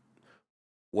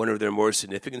one of their more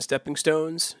significant stepping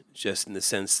stones, just in the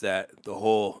sense that the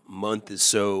whole month is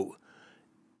so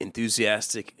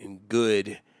enthusiastic and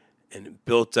good and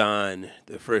built on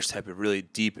the first type of really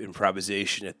deep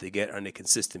improvisation that they get on a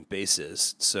consistent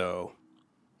basis. So,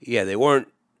 yeah, they weren't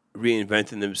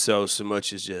reinventing themselves so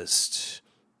much as just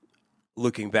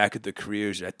looking back at their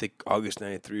careers. I think August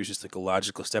 93 is just like a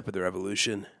logical step of their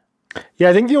evolution. Yeah,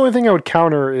 I think the only thing I would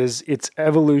counter is its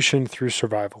evolution through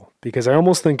survival, because I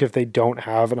almost think if they don't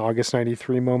have an August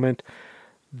 93 moment,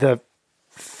 the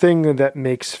thing that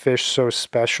makes Phish so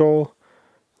special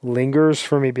lingers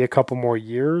for maybe a couple more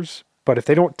years, But if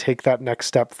they don't take that next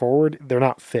step forward, they're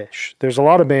not Phish. There's a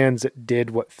lot of bands that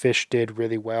did what Phish did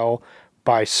really well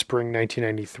by spring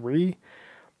 1993.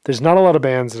 There's not a lot of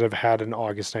bands that have had an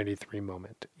August 93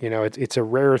 moment. It's a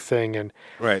rare thing. And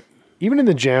Right. even in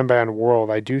the jam band world,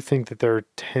 I do think that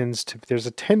there's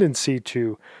a tendency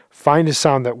to find a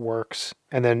sound that works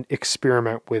and then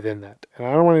experiment within that. And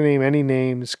I don't want to name any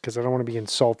names because I don't want to be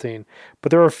insulting, but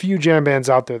there are a few jam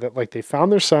bands out there that they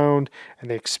found their sound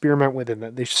and they experiment within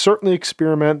that. They certainly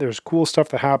experiment. There's cool stuff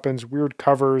that happens, weird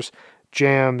covers,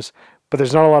 jams, but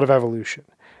there's not a lot of evolution.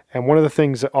 And one of the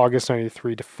things that August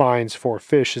 93 defines for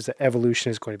Phish is that evolution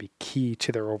is going to be key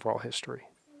to their overall history.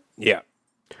 Yeah.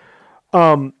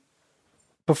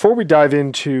 Before we dive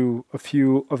into a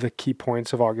few of the key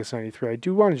points of August 93, I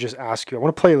do want to just ask you, I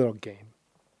want to play a little game.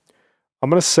 I'm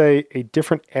going to say a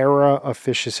different era of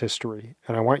Phish's history,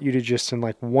 and I want you to just in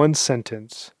one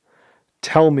sentence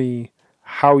tell me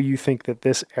how you think that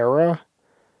this era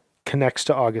connects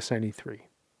to August 93.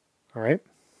 All right?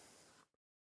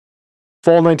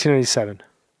 Fall 1997.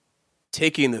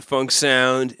 Taking the funk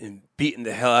sound and beating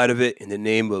the hell out of it in the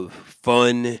name of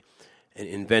fun and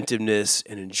inventiveness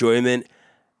and enjoyment.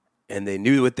 And they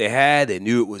knew what they had. They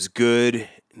knew it was good.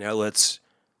 Now let's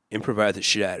improvise the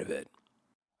shit out of it.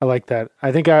 I like that.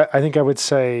 I think I would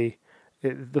say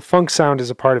the funk sound is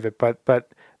a part of it,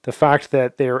 but the fact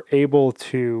that they're able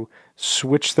to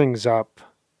switch things up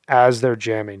as they're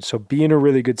jamming. So be in a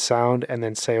really good sound and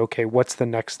then say, okay, what's the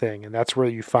next thing? And that's where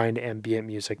you find ambient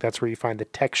music. That's where you find the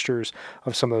textures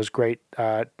of some of those great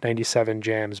 97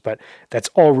 jams. But that's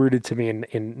all rooted to me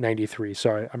in 93.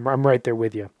 So I'm right there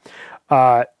with you.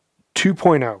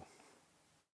 2.0.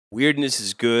 Weirdness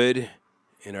is good,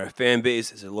 and our fan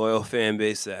base is a loyal fan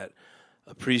base that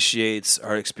appreciates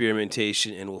our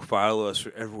experimentation and will follow us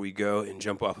wherever we go and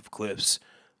jump off of cliffs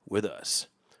with us.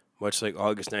 Much like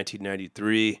August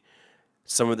 1993,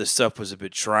 some of the stuff was a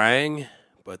bit trying,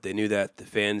 but they knew that the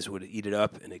fans would eat it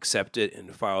up and accept it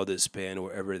and follow this band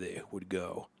wherever they would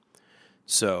go.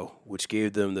 So, which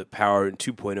gave them the power in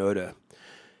 2.0 to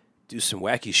do some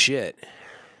wacky shit.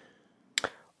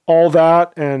 All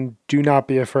that, and do not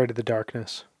be afraid of the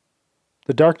darkness.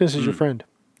 The darkness is your friend.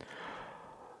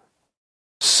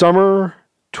 Summer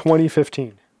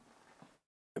 2015.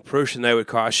 Approach the night with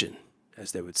caution,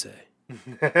 as they would say.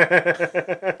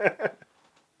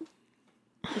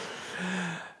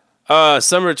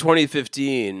 Summer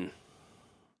 2015.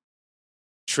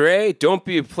 Trey, don't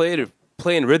be afraid of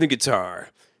playing rhythm guitar,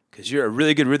 because you're a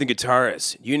really good rhythm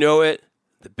guitarist. You know it.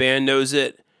 The band knows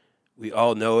it. We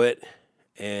all know it.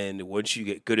 And once you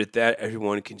get good at that,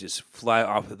 everyone can just fly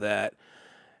off of that.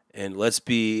 And let's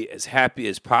be as happy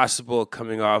as possible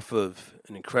coming off of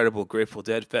an incredible Grateful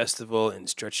Dead festival and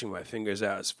stretching my fingers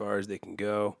out as far as they can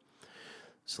go.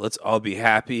 So let's all be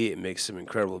happy and make some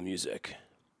incredible music.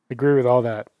 I agree with all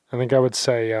that. I think I would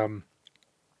say,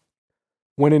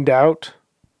 when in doubt,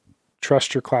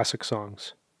 trust your classic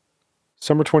songs.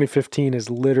 Summer 2015 is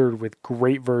littered with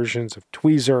great versions of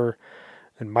Tweezer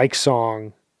and Mike's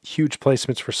Song, huge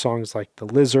placements for songs like The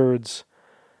Lizards.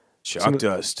 Chalk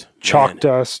Dust. Chalk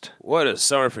Dust. What a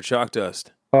summer for Chalk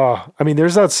Dust.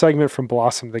 There's that segment from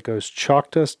Blossom that goes Chalk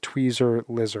Dust, Tweezer,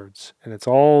 Lizards, and it's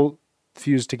all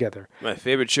fused together. My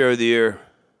favorite show of the year.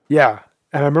 Yeah.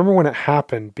 And I remember when it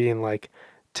happened being like,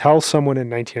 tell someone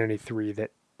in 1993 that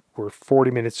we're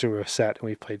 40 minutes into a set and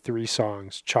we played 3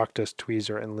 songs, Chalk Dust,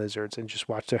 Tweezer, and Lizards, and just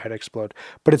watch their head explode.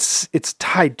 But it's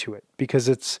tied to it because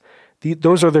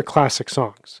those are their classic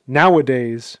songs.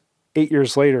 Nowadays, 8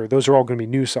 years later, those are all going to be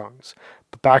new songs.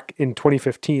 But back in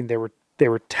 2015, they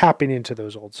were tapping into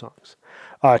those old songs.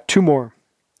 2 more.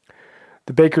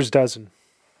 The Baker's Dozen.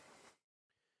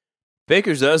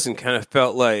 Baker's Dozen kind of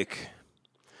felt like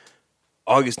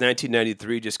August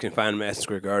 1993 just confined to Madison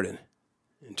Square Garden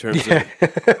in terms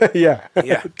of... yeah,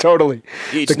 totally.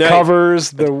 Each the night,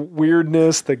 covers, the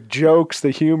weirdness, the jokes,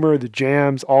 the humor, the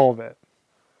jams, all of it.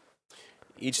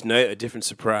 Each night a different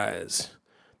surprise.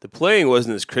 The playing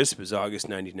wasn't as crisp as August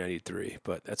 1993,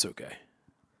 but that's okay.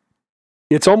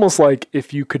 It's almost like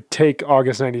if you could take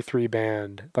August 93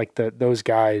 band, like those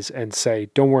guys, and say,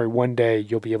 don't worry, one day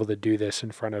you'll be able to do this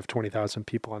in front of 20,000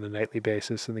 people on a nightly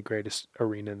basis in the greatest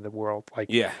arena in the world.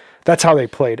 That's how they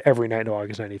played every night in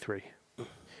August 93.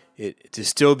 It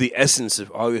distilled the essence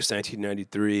of August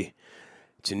 1993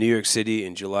 to New York City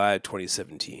in July of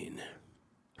 2017.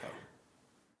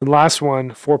 The last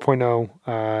one,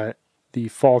 4.0, the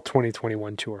fall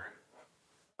 2021 tour.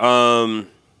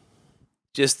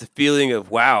 Just the feeling of,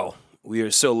 wow, we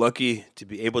are so lucky to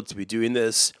be able to be doing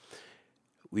this.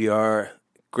 We are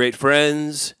great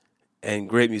friends and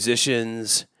great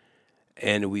musicians,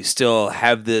 and we still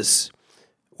have this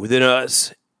within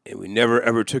us, and we never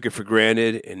ever took it for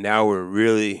granted, and now we're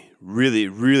really, really,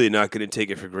 really not going to take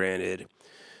it for granted.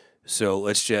 So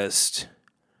let's just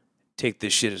take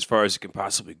this shit as far as it can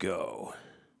possibly go.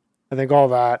 I think all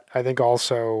that. I think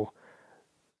also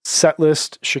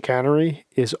setlist chicanery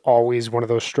is always one of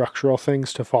those structural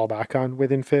things to fall back on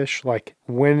within Phish. Like,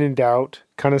 when in doubt,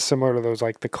 kind of similar to those,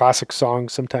 like, the classic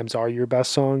songs sometimes are your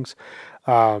best songs.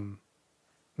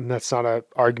 And that's not an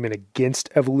argument against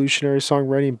evolutionary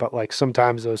songwriting, but like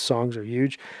sometimes those songs are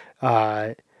huge.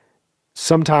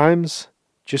 Sometimes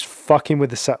just fucking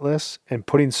with the set list and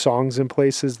putting songs in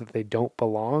places that they don't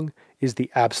belong is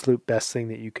the absolute best thing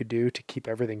that you could do to keep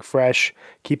everything fresh,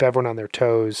 keep everyone on their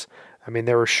toes. I mean,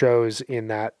 there were shows in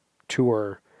that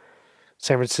tour,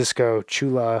 San Francisco,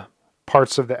 Chula,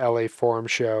 parts of the LA Forum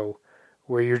show,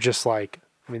 where you're just like,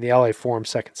 I mean, the LA Forum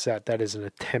second set, that is an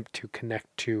attempt to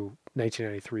connect to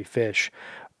 1993 Phish.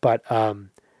 But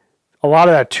a lot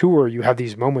of that tour, you have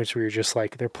these moments where you're just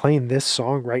like, they're playing this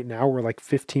song right now. We're like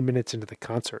 15 minutes into the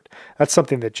concert. That's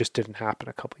something that just didn't happen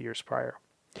a couple years prior.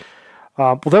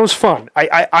 Well, that was fun.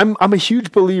 I'm a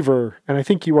huge believer, and I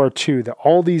think you are too, that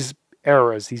all these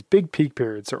eras, these big peak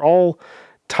periods, are all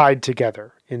tied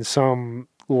together in some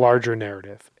larger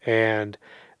narrative. And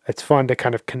it's fun to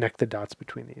kind of connect the dots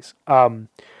between these.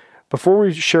 Before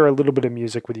we share a little bit of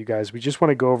music with you guys, we just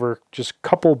want to go over just a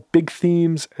couple big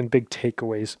themes and big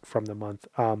takeaways from the month.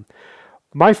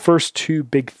 My first two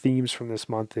big themes from this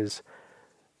month is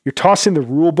you're tossing the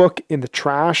rule book in the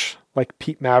trash like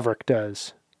Pete Maverick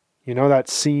does. You know that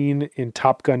scene in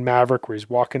Top Gun Maverick where he's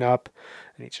walking up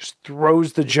and he just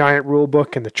throws the giant rule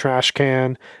book in the trash can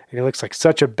and he looks like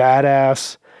such a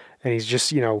badass, and he's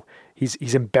just, you know,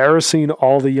 he's embarrassing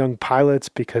all the young pilots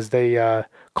because they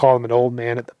call him an old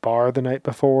man at the bar the night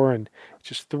before, and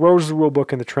just throws the rule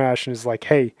book in the trash and is like,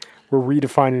 hey, we're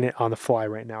redefining it on the fly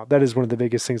right now. That is one of the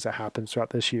biggest things that happens throughout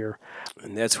this year.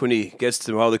 And that's when he gets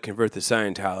them all to convert to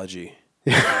Scientology.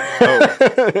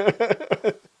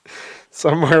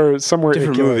 Somewhere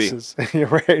different movie. You're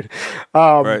right.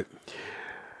 Right.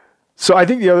 So I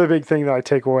think the other big thing that I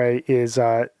take away is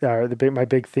my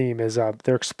big theme is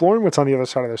they're exploring what's on the other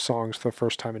side of their songs for the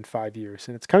first time in 5 years.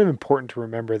 And it's kind of important to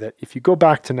remember that if you go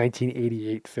back to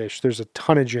 1988 Phish, there's a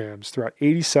ton of jams throughout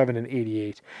 87 and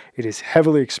 88. It is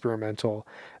heavily experimental.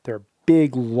 There are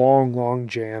big, long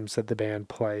jams that the band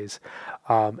plays.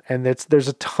 And there's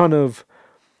a ton of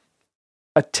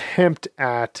attempt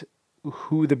at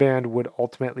who the band would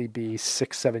ultimately be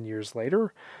 6-7 years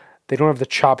later. They don't have the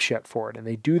chops yet for it. And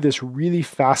they do this really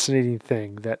fascinating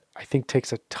thing that I think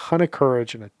takes a ton of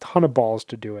courage and a ton of balls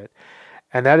to do it.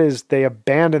 And that is they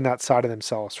abandon that side of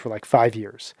themselves for like 5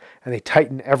 years and they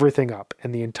tighten everything up.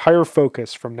 And the entire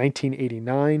focus from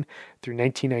 1989 through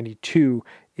 1992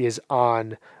 is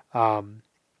on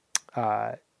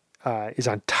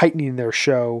tightening their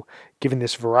show, giving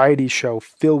this variety show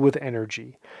filled with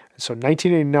energy. So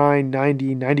 1989,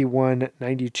 90, 91,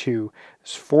 92,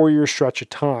 this 4-year stretch of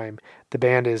time, the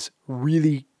band is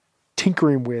really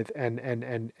tinkering with and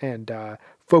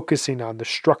focusing on the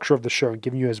structure of the show and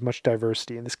giving you as much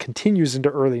diversity. And this continues into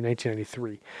early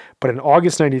 1993. But in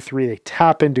August 93, they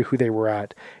tap into who they were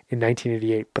at in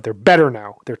 1988. But they're better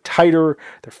now. They're tighter,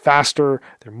 they're faster,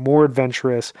 they're more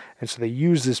adventurous. And so they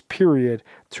use this period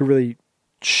to really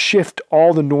shift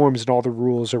all the norms and all the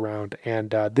rules around. And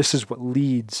this is what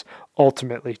leads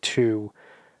ultimately to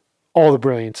all the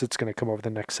brilliance that's going to come over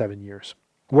the next 7 years.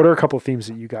 What are a couple of themes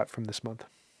that you got from this month?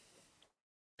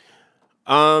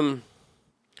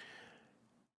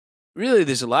 Really,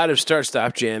 there's a lot of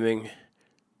start-stop jamming,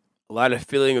 a lot of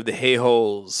filling of the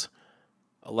hay-holes,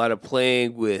 a lot of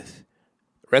playing with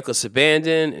reckless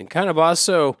abandon, and kind of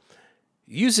also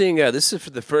using, this is for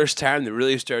the first time they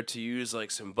really start to use like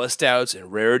some bust-outs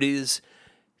and rarities,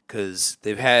 because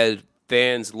they've had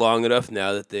fans long enough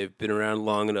now that they've been around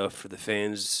long enough for the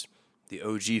fans, the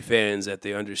OG fans, that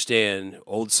they understand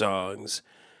old songs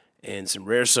and some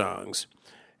rare songs.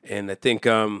 And I think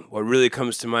what really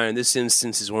comes to mind in this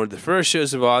instance is one of the first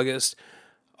shows of August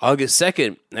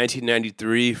 2nd,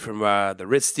 1993, from the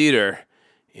Ritz Theater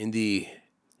in the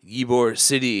Ybor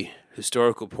City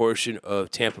historical portion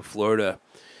of Tampa, Florida.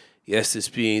 Yes, this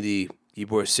being the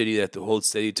Ybor City that the Hold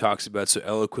Steady talks about so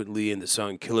eloquently in the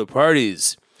song Killer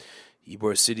Parties.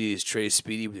 Ybor City is Trey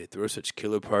Speedy, but they throw such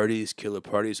killer parties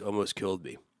almost killed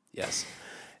me. Yes.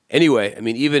 Anyway, I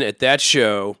mean, even at that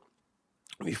show,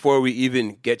 before we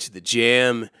even get to the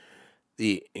jam,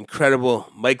 the incredible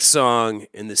Mike song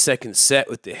in the second set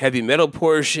with the heavy metal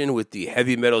portion, with the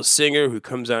heavy metal singer who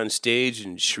comes on stage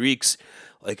and shrieks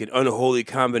like an unholy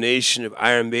combination of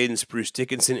Iron Maiden's Bruce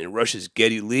Dickinson and Rush's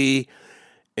Geddy Lee.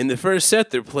 In the first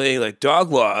set, they're playing like Dog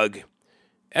Log.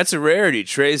 That's a rarity.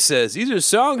 Trey says, these are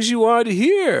songs you wanted to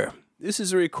hear. This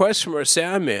is a request from our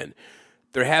sound man.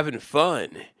 They're having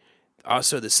fun.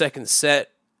 Also, the second set,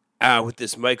 with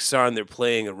this Mike song, they're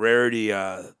playing a rarity,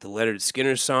 the Leonard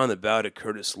Skinner song, the Ballad of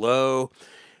Curtis Lowe.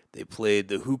 They played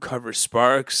the Who cover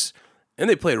Sparks, and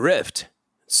they played Rift.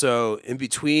 So in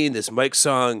between this Mike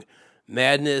song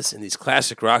madness and these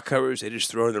classic rock covers, they just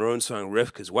throw in their own song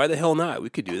Rift, because why the hell not? We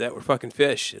could do that. We're fucking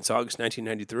Fish. It's August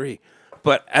 1993.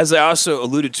 But as I also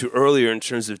alluded to earlier in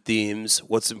terms of themes,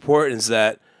 what's important is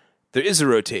that there is a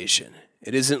rotation.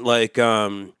 It isn't like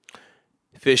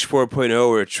Fish 4.0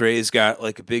 where Trey's got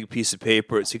like a big piece of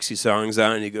paper at 60 songs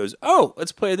on and he goes, oh,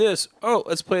 let's play this. Oh,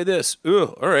 let's play this.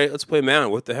 Ooh, all right, let's play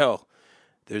Mountain. What the hell?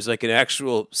 There's like an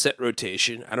actual set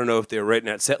rotation. I don't know if they were writing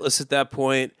that set list at that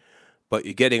point, but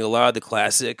you're getting a lot of the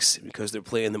classics because they're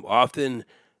playing them often.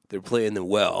 They're playing them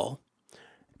well.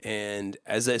 And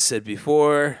as I said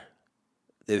before,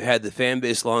 they've had the fan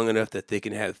base long enough that they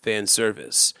can have fan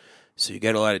service. So you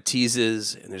get a lot of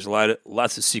teases, and there's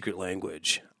lots of secret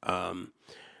language.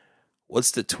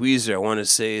 What's the tweezer? I want to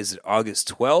say is it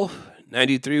August 12th,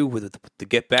 93 with the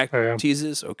Get Back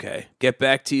teases? Okay. Get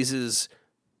Back teases,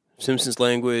 Simpsons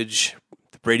language,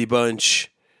 the Brady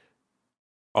Bunch,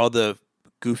 all the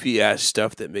goofy-ass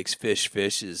stuff that makes Fish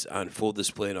Fish is on full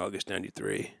display in August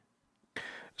 93.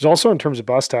 There's also, in terms of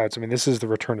bust outs, I mean, this is the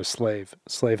return of Slave.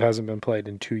 Slave hasn't been played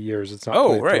in 2 years. It's not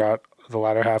played throughout the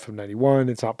latter half of 91.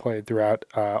 It's not played throughout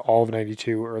all of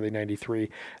 92, early 93.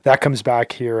 That comes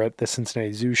back here at the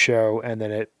Cincinnati Zoo Show, and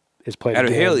then it is played out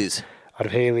again. Out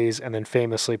of Haley's, and then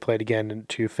famously played again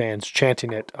to fans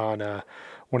chanting it on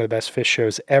one of the best Fish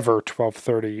shows ever,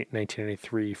 12/30,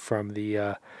 1993, from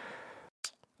the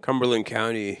Cumberland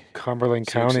County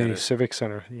Civic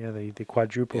Center. Yeah, the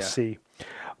quadruple C.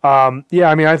 I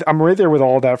mean, I'm right there with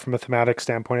all that from a thematic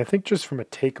standpoint. I think just from a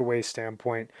takeaway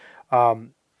standpoint,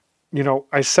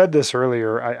 I said this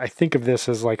earlier, I think of this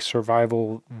as like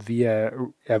survival via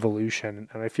evolution.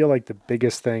 And I feel like the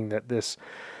biggest thing that this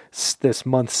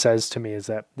month says to me is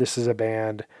that this is a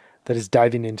band that is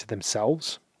diving into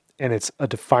themselves. And it's a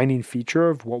defining feature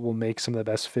of what will make some of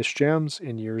the best Fish jams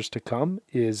in years to come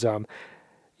is,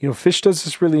 Fish does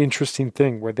this really interesting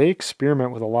thing where they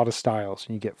experiment with a lot of styles.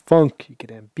 And you get funk, you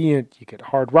get ambient, you get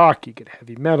hard rock, you get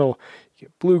heavy metal, you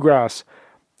get bluegrass.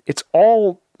 It's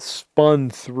all spun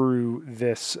through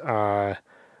this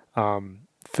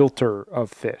filter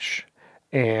of Fish.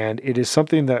 And it is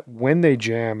something that when they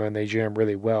jam, and they jam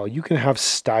really well, you can have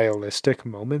stylistic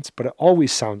moments, but it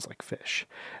always sounds like Fish.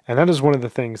 And that is one of the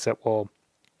things that will,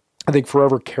 I think,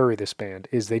 forever carry this band,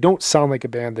 is they don't sound like a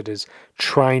band that is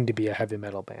trying to be a heavy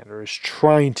metal band or is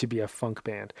trying to be a funk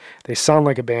band. They sound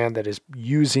like a band that is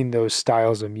using those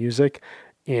styles of music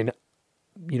in,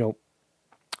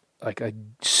 like a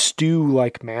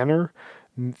stew-like manner,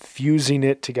 fusing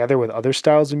it together with other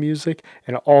styles of music,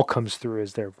 and it all comes through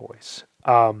as their voice.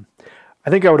 I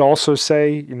think I would also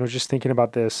say, just thinking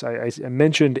about this, I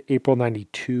mentioned April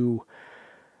 92,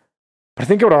 but I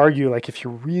think I would argue, like, if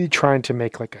you're really trying to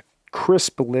make like a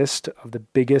crisp list of the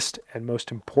biggest and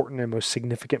most important and most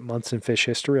significant months in Fish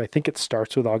history, I think it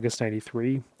starts with August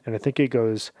 93, and I think it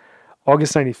goes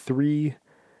August 93,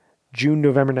 June,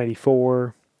 November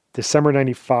 94, December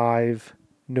 95,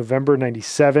 November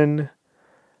 97,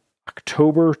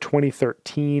 October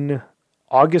 2013,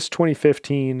 August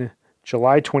 2015,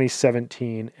 July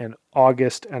 2017, and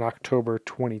August and October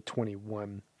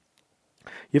 2021.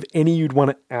 You have any you'd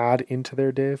want to add into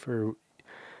there, Dave? Or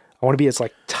I want to be as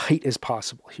like tight as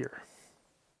possible here.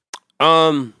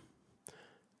 No,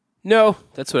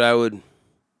 that's what I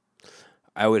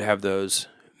would have those.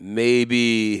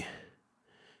 Maybe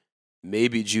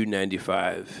June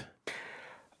 95.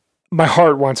 My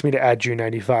heart wants me to add June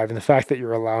 95, and the fact that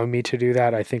you're allowing me to do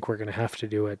that, I think we're going to have to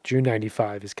do it. June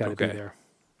 95 has got to be there.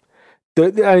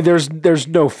 There's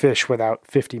no Fish without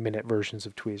 50-minute versions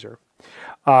of Tweezer.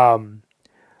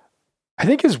 I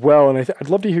think as well, and I'd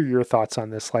love to hear your thoughts on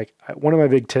this. Like, one of my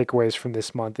big takeaways from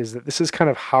this month is that this is kind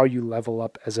of how you level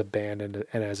up as a band and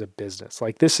as a business.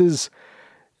 Like,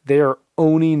 they are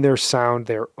owning their sound,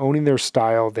 they're owning their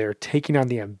style, they're taking on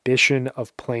the ambition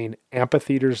of playing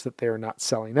amphitheaters that they are not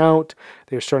selling out.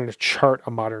 They're starting to chart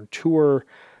a modern tour.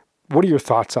 What are your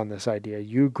thoughts on this idea?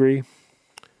 You agree?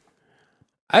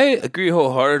 I agree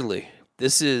wholeheartedly.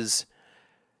 This is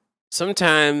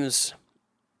sometimes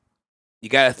you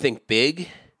got to think big.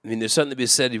 I mean, there's something to be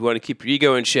said. You want to keep your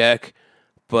ego in check,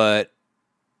 but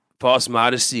false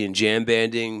modesty and jam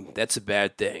banding, that's a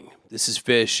bad thing. This is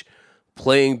Fish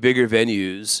playing bigger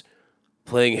venues,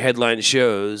 playing headline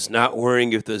shows, not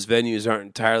worrying if those venues aren't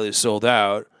entirely sold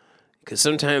out. Because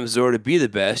sometimes, in order to be the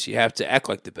best, you have to act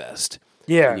like the best.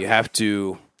 Yeah. And you have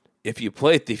to, if you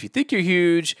think you're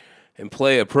huge and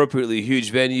play appropriately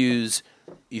huge venues,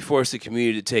 you force the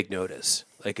community to take notice.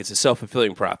 Like it's a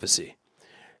self-fulfilling prophecy.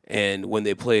 And when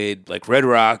they played like Red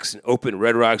Rocks and opened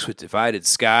Red Rocks with Divided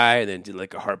Sky and then did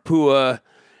like a Harpua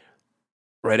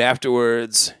right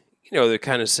afterwards, they're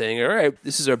kind of saying, all right,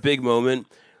 this is our big moment.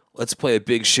 Let's play a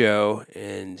big show.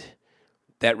 And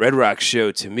that Red Rocks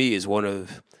show to me is one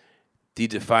of the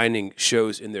defining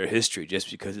shows in their history, just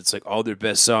because it's like all their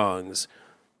best songs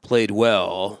played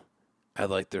well at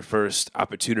like their first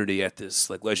opportunity at this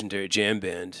like legendary jam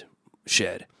band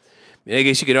shed. I mean, I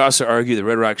guess you could also argue the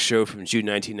Red Rocks show from June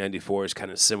 1994 is kind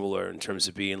of similar in terms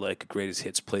of being like a greatest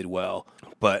hits played well.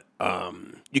 But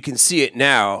you can see it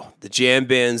now. The jam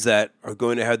bands that are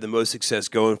going to have the most success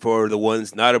going forward are the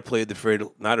ones not afraid to play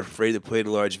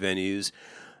the large venues,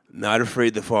 not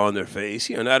afraid to fall on their face,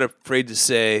 not afraid to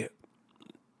say,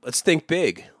 let's think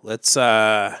big. Let's,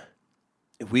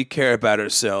 if we care about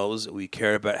ourselves, we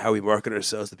care about how we market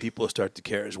ourselves, the people start to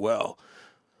care as well.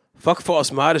 Fuck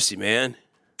false modesty, man.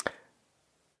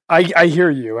 I hear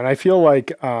you, and I feel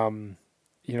like,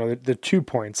 the 2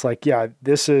 points, like, yeah,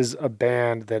 this is a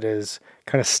band that is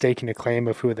kind of staking a claim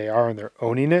of who they are, and they're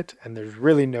owning it, and there's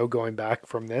really no going back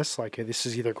from this. Like, this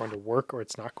is either going to work or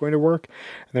it's not going to work,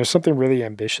 and there's something really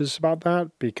ambitious about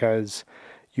that, because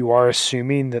you are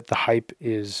assuming that the hype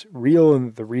is real,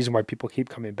 and the reason why people keep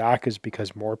coming back is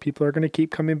because more people are going to keep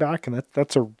coming back, and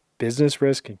that's a business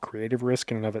risk and creative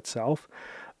risk in and of itself.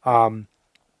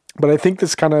 But I think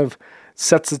this kind of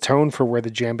sets the tone for where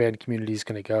the jam band community is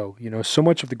going to go. So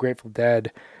much of the Grateful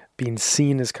Dead being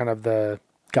seen as kind of the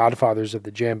godfathers of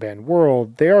the jam band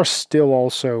world, they are still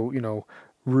also,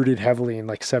 rooted heavily in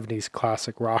like 70s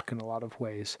classic rock in a lot of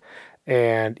ways.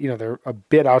 And, they're a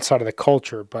bit outside of the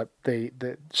culture, but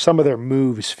some of their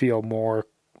moves feel more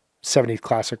 70s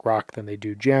classic rock than they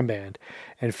do jam band.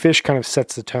 And Phish kind of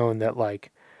sets the tone that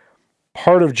like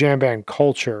part of jam band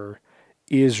culture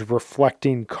is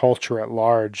reflecting culture at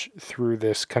large through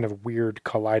this kind of weird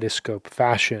kaleidoscope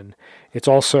fashion. It's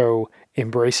also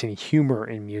embracing humor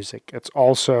in music. It's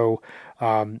also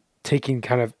taking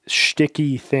kind of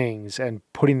shticky things and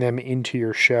putting them into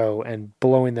your show and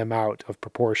blowing them out of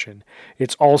proportion.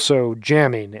 It's also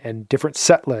jamming and different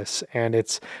set lists, and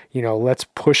it's, let's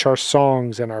push our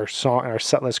songs and our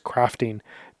set list crafting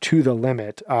to the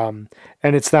limit. And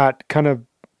it's that kind of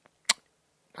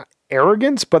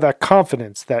arrogance, but that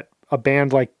confidence that a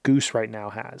band like Goose right now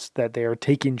has, that they are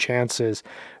taking chances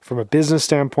from a business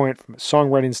standpoint, from a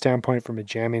songwriting standpoint, from a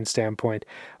jamming standpoint,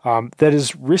 that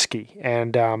is risky,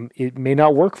 and it may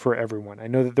not work for everyone. I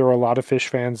know that there are a lot of Phish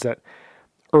fans that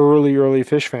early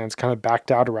Phish fans kind of backed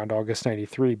out around August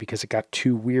 93 because it got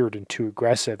too weird and too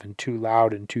aggressive and too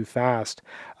loud and too fast,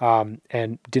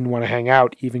 and didn't want to hang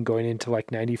out even going into like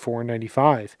 94 and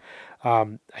 95.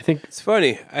 I think it's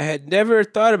funny. I had never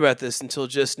thought about this until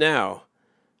just now,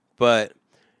 but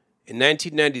in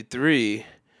 1993,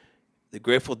 the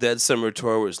Grateful Dead summer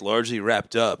tour was largely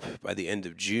wrapped up by the end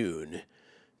of June.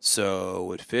 So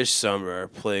with Phish summer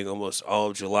playing almost all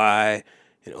of July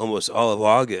and almost all of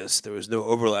August, there was no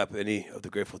overlap in any of the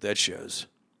Grateful Dead shows.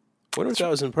 I wonder if that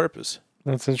was on purpose.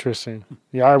 That's interesting.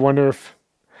 Yeah, I wonder if...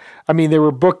 they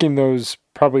were booking those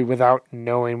probably without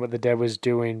knowing what the Dead was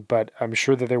doing, but I'm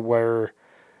sure that there were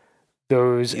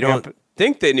those... You don't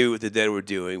think they knew what the Dead were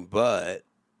doing, but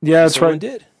yeah, that's someone right.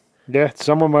 did. Yeah,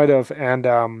 someone might have.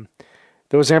 And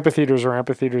those amphitheaters are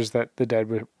amphitheaters that the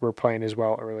Dead were playing as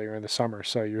well earlier in the summer.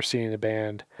 So you're seeing the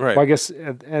band. Right. Well, I guess,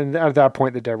 and at that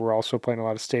point, the Dead were also playing a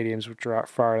lot of stadiums, which are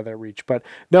far out of their reach. But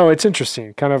no, it's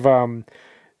interesting. Kind of,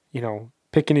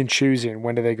 picking and choosing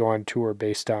when do they go on tour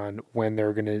based on when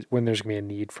there's gonna be a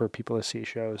need for people to see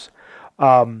shows.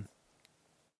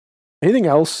 Anything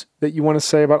else that you want to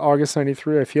say about August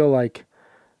 93? I feel like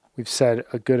we've said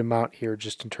a good amount here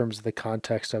just in terms of the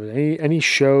context of it. Any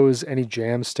shows, any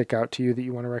jams stick out to you that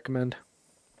you want to recommend?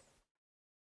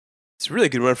 It's a really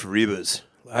good run for Rebas.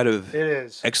 A lot of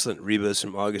excellent Rebas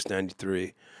from August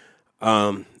 93.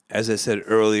 As I said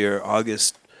earlier,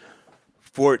 August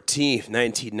 14th,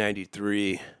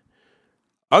 1993.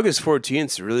 August 14th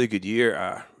is a really good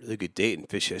year, really good date in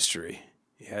Phish history.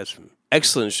 He has some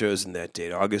excellent shows in that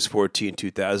date. August 14,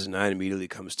 2009 immediately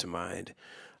comes to mind.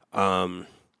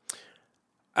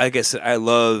 Like I said, I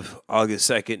love August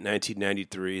 2nd,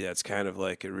 1993. That's kind of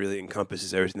like, it really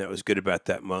encompasses everything that was good about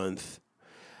that month.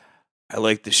 I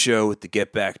like the show with the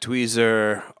Get Back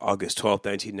Tweezer, August 12th,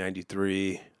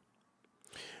 1993.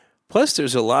 Plus,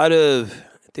 there's a lot of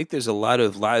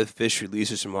live Phish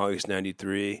releases from August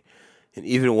 93, and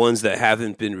even ones that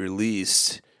haven't been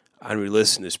released on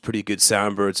re-listen, there's pretty good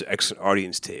soundboards, excellent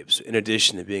audience tapes. In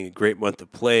addition to being a great month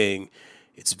of playing,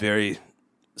 it's very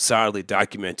solidly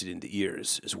documented in the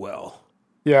ears as well.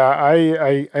 Yeah,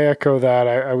 I echo that.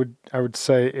 I would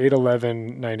say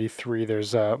 8/11/93.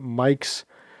 There's Mike's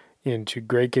into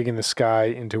Great Gig in the Sky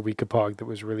into Weekapaug that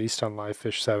was released on Live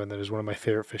Fish 7. That is one of my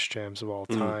favorite Fish jams of all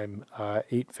time.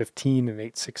 8/15 and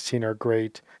 8/16 are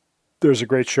great. There's a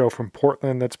great show from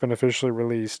Portland that's been officially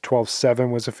released. 12/7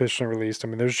 was officially released. I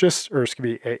mean, there's just, or it's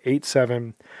going to be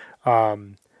 8/7.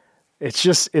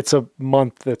 It's a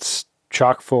month that's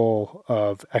chock full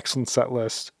of excellent set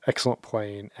lists, excellent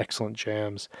playing, excellent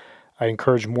jams. I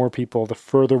encourage more people, the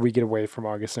further we get away from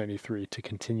August 93, to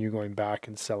continue going back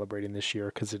and celebrating this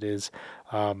year, because it is,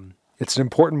 it's an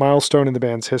important milestone in the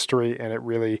band's history, and it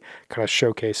really kind of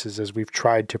showcases, as we've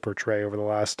tried to portray over the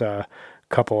last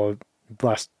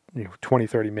 20,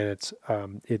 30 minutes.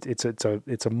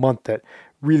 It's a month that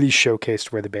really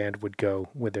showcased where the band would go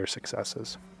with their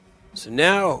successes. So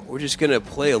now we're just going to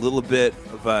play a little bit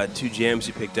of two jams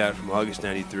we picked out from August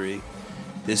 93.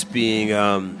 This being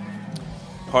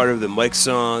part of the Mike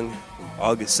song from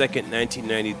August 2nd,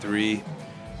 1993,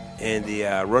 and the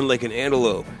Run Like an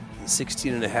Antelope, the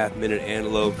 16.5-minute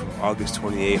Antelope from August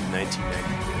 28th,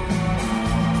 1993.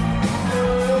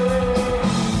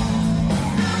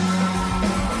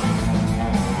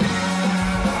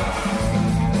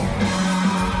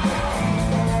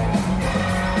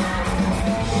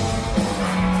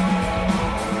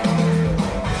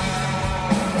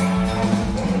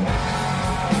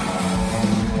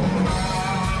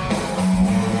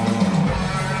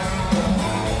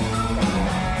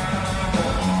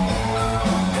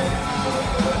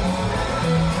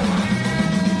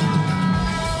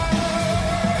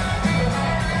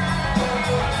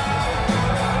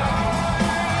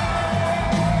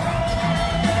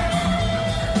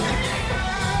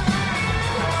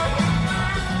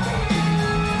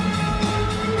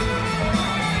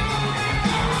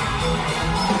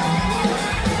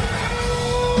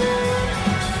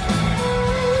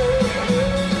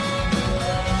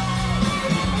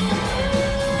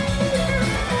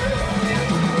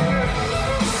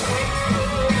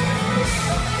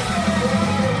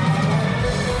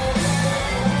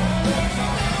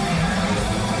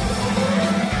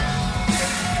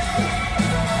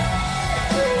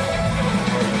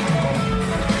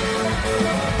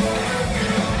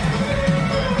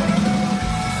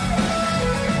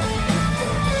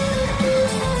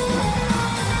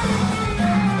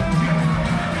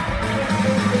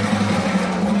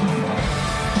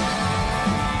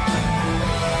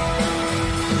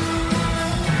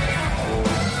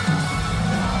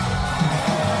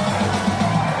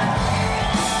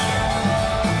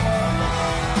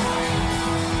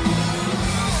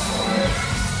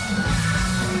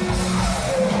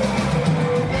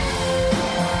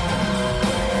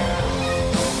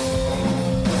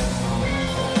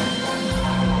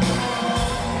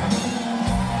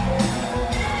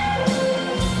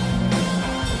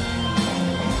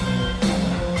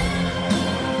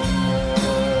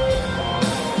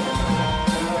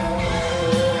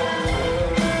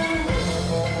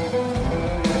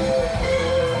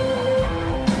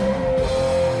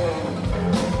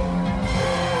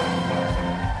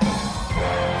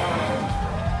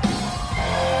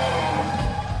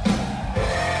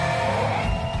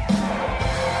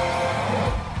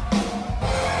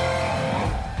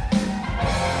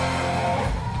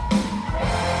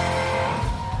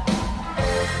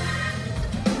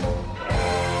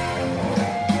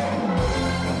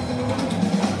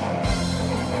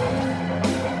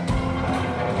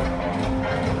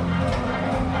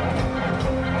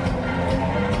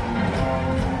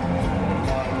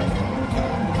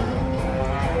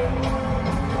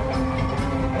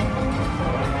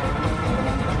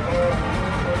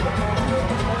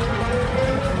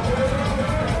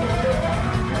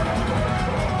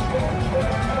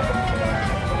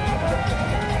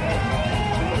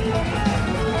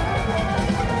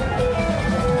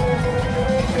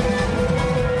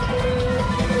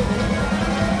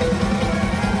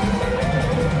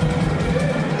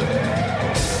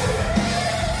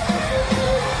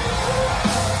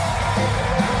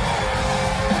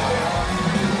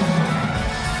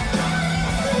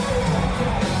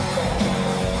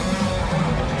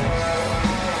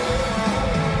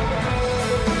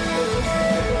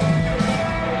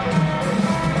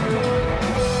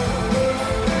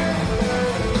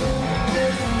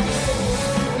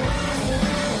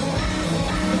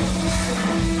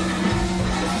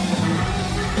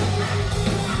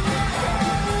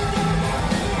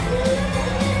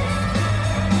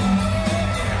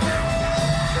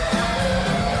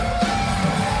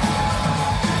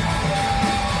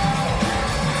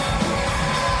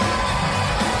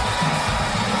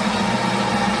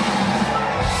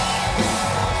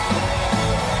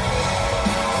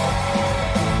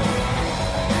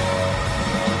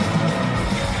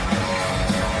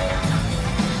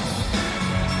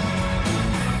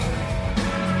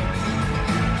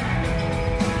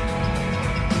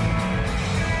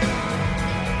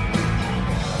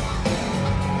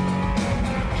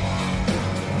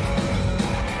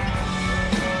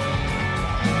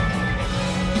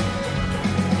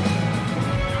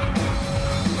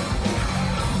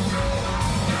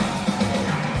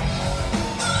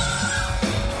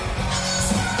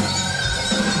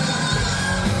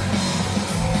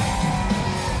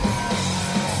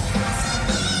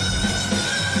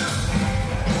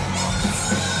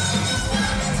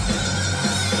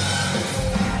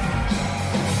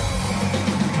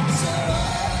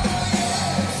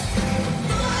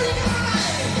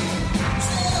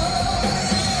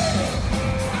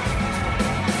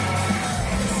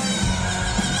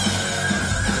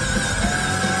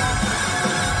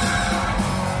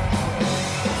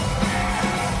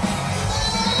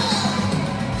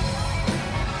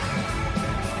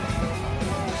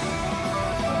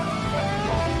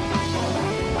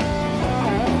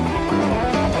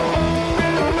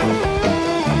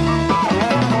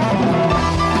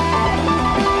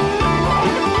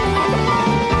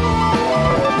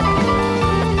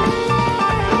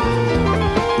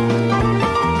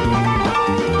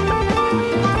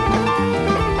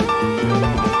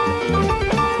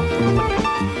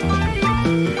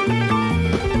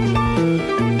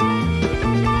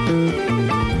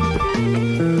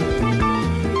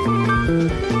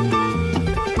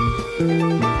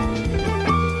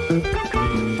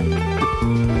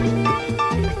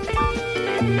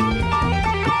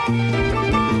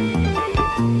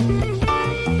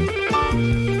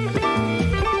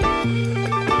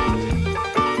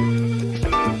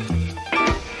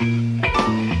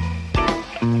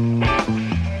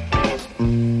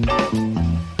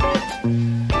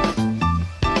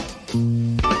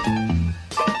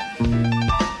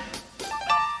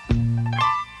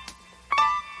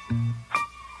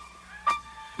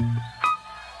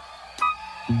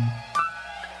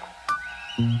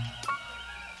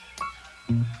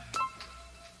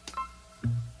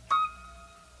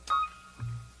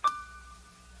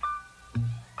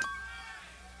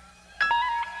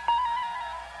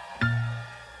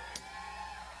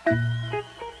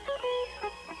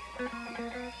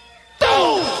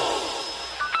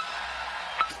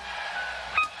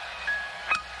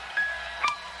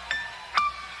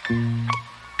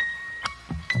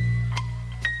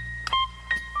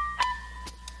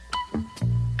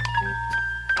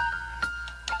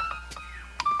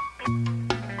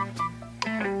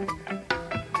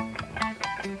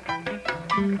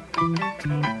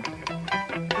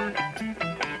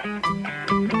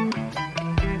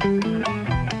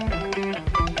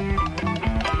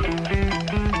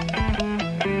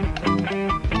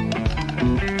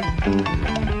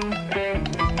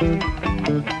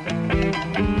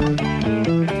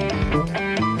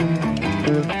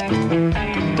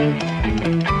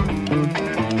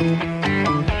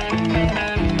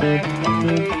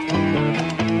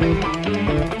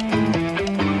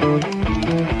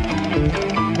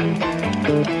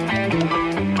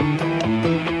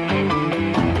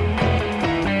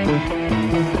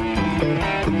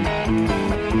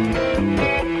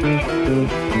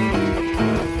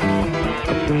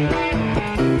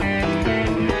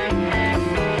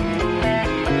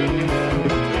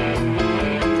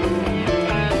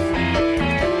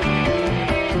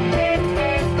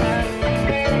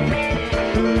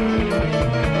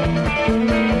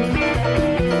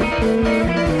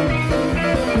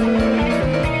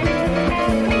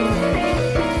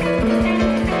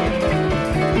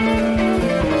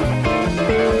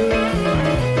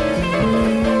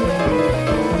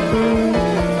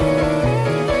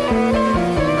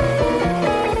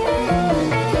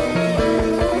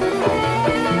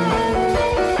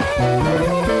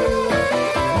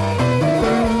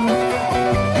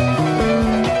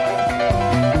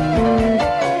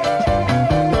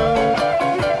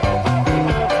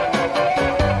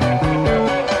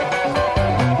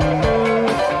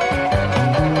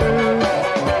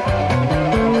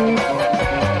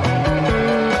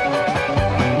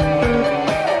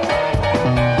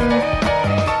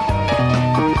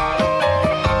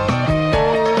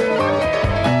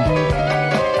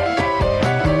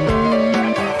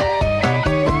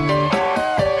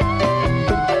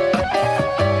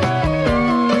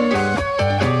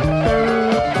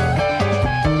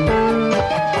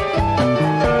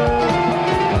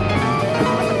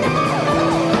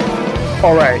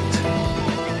 All right.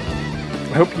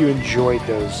 I hope you enjoyed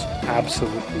those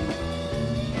absolutely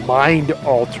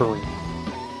mind-altering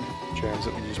jams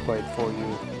that we just played for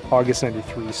you. August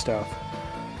 93 stuff.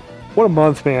 What a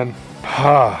month, man.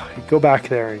 You go back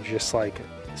there and just like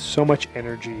so much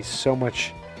energy, so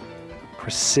much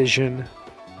precision.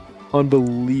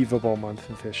 Unbelievable month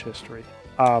in Phish history.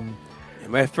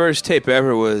 My first tape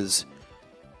ever was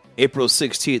April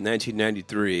 16th,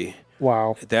 1993.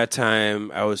 Wow. At that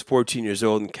time, I was 14 years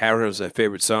old, and Cavern was my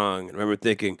favorite song. I remember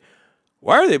thinking,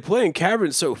 why are they playing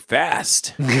Cavern so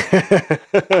fast? This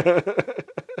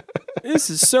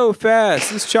is so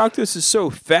fast. This Chalk Dust is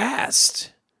so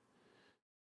fast.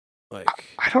 Like,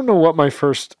 I don't know what my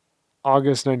first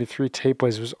August 93 tape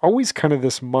was. It was always kind of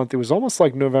this month. It was almost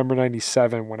like November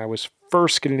 97 when I was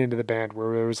first getting into the band,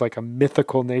 where there was like a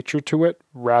mythical nature to it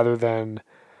rather than,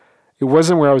 it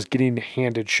wasn't where I was getting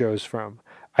handed shows from.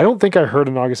 I don't think I heard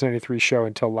an August 93 show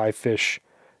until Live Phish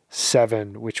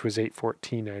 7, which was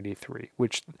 8/14/93,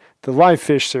 which the Live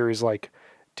Phish series like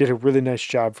did a really nice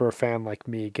job for a fan like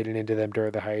me getting into them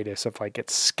during the hiatus of like it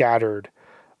scattered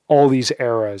all these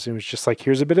eras. It was just like,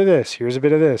 here's a bit of this, here's a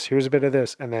bit of this, here's a bit of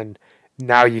this, and then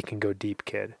now you can go deep,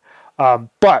 kid.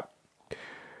 But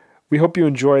we hope you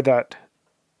enjoyed that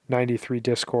 93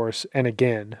 discourse, and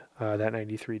again, that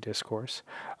 93 discourse.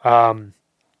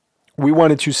 We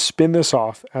wanted to spin this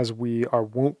off, as we are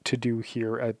wont to do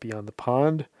here at Beyond the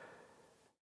Pond,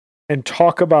 and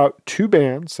talk about two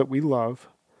bands that we love,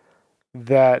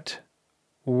 that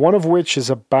one of which is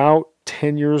about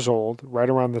 10 years old, right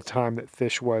around the time that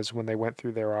Phish was when they went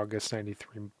through their August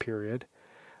 93 period.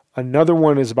 Another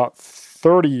one is about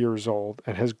 30 years old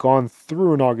and has gone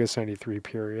through an August 93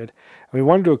 period. And we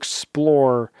wanted to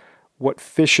explore what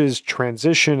Phish's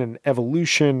transition and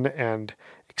evolution and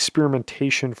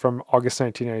experimentation from August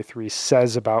 1993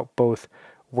 says about both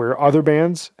where other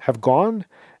bands have gone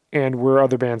and where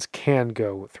other bands can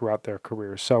go throughout their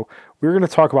careers. So we're going to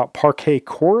talk about Parquet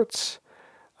Courts,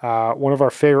 one of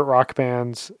our favorite rock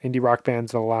bands, indie rock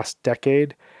bands of the last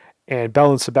decade, and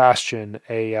Belle and Sebastian,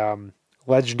 a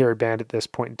legendary band at this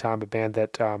point in time, a band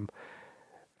that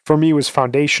for me was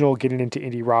foundational getting into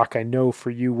indie rock. I know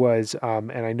for you was,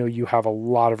 and I know you have a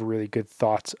lot of really good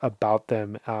thoughts about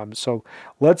them. So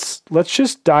let's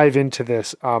just dive into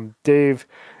this. Dave,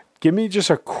 give me just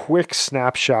a quick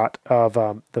snapshot of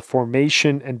the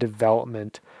formation and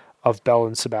development of Belle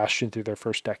and Sebastian through their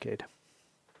first decade.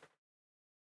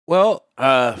 Well,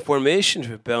 formation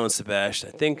for Belle and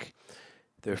Sebastian, I think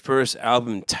their first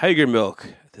album, Tiger Milk,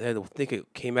 I think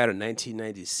it came out in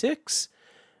 1996,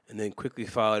 and then quickly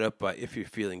followed up by If You're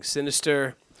Feeling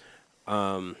Sinister.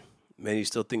 Many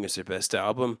still think it's their best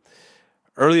album.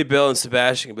 Early Belle and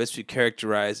Sebastian can best be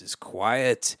characterized as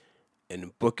quiet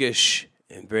and bookish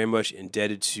and very much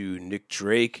indebted to Nick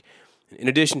Drake. And in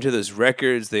addition to those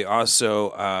records, they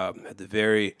also had the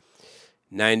very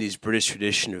 90s British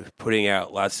tradition of putting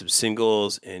out lots of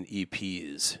singles and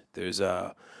EPs. There's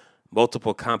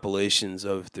multiple compilations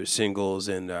of their singles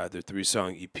and their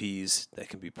 3-song EPs that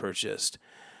can be purchased.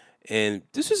 And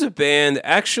this was a band,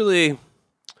 actually,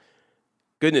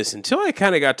 goodness, until I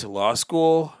kind of got to law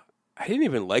school, I didn't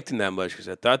even like them that much because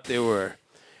I thought they were,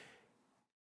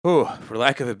 for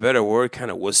lack of a better word, kind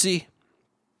of wussy.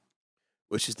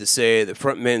 Which is to say, the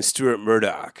frontman Stuart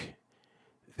Murdoch,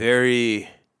 very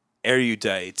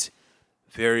erudite,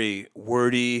 very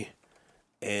wordy,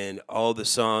 and all the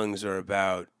songs are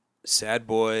about sad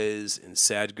boys and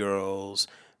sad girls.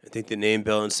 I think the name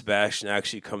Belle and Sebastian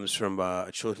actually comes from a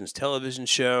children's television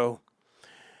show.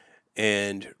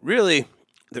 And really,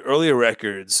 the earlier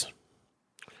records,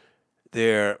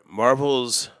 they're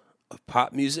marvels of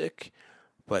pop music,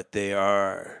 but they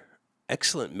are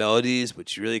excellent melodies,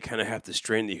 but you really kind of have to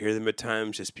strain to hear them at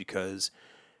times just because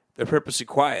they're purposely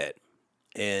quiet.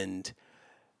 And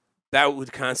that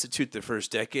would constitute the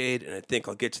first decade, and I think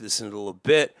I'll get to this in a little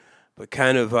bit, but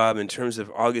kind of in terms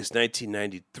of August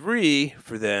 1993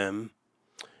 for them,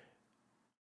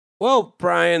 well,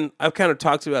 Brian, I've kind of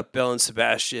talked about Belle and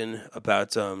Sebastian,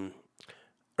 about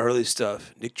early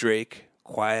stuff. Nick Drake,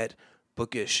 quiet,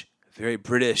 bookish, very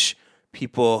British.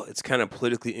 People, it's kind of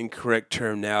politically incorrect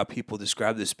term now. People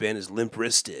describe this band as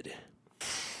limp-wristed.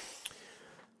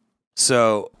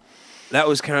 So that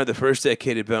was kind of the first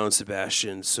decade of Belle and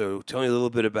Sebastian. So tell me a little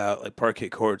bit about like Parquet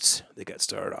Courts. They got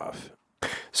started off.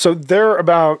 So they're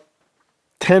about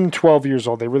 10, 12 years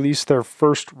old. They released their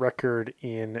first record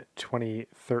in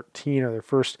 2013, or their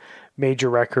first major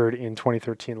record in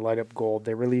 2013, Light Up Gold.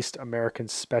 They released American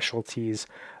Specialties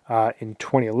in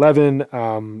 2011,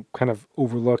 kind of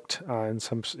overlooked in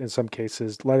some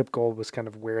cases. Light Up Gold was kind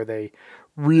of where they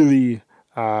really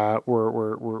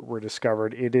were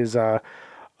discovered. It is a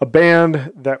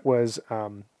band that was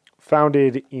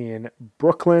founded in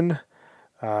Brooklyn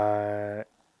by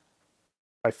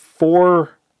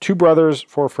two brothers,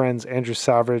 four friends: Andrew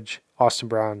Savage, Austin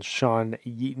Brown, Sean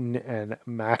Yeaton, and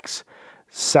Max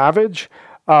Savage.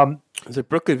 It's like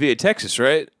Brooklyn via Texas,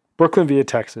 right? Brooklyn via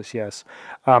Texas, yes.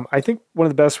 I think one of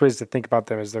the best ways to think about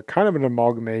them is they're kind of an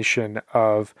amalgamation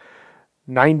of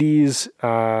 90s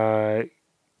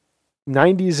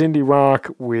indie rock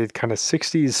with kind of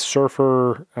 60s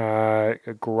surfer,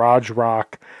 garage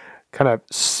rock, kind of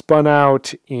spun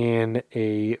out in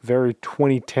a very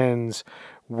 2010s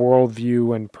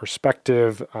worldview and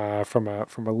perspective from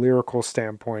a lyrical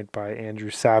standpoint by Andrew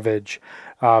Savage.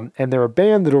 And they're a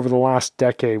band that over the last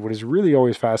decade, what has really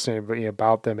always fascinated me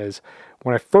about them is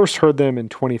when I first heard them in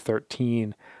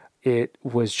 2013, it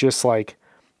was just like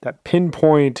that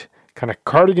pinpoint kind of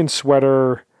cardigan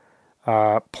sweater,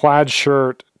 plaid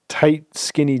shirt, tight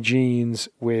skinny jeans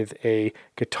with a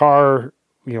guitar,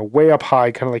 way up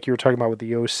high, kind of like you were talking about with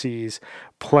the OCs,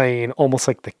 playing almost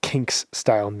like the Kinks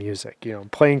style music,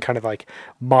 playing kind of like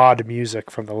mod music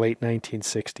from the late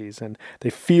 1960s. And they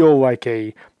feel like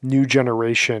a new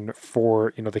generation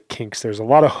for, the Kinks. There's a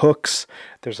lot of hooks.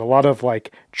 There's a lot of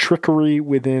like trickery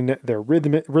within their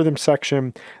rhythm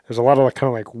section. There's a lot of like kind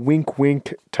of like wink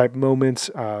wink type moments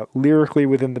lyrically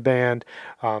within the band.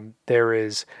 There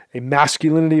is a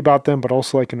masculinity about them, but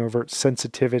also like an overt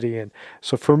sensitivity. And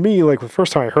so for me, like the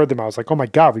first time I heard them, I was like, oh my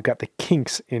God, we've got the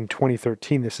Kinks in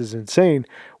 2013. This is insane.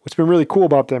 What's been really cool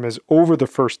about them is over the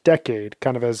first decade,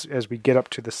 kind of as we get up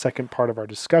to the second part of our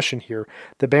discussion here,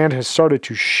 the band has started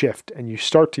to shift, and you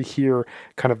start to hear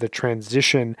kind of the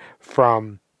transition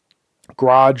from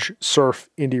garage surf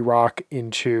indie rock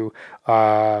into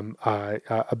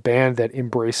a band that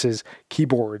embraces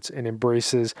keyboards and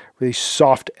embraces really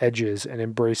soft edges and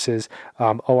embraces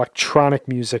electronic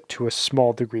music to a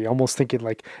small degree, almost thinking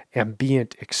like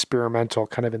ambient experimental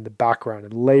kind of in the background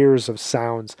and layers of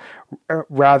sounds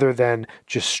rather than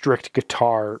just strict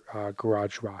guitar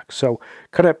garage rock. So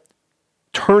kind of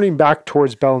turning back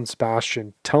towards Belle and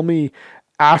Sebastian, tell me,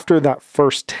 after that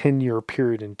first 10-year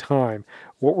period in time,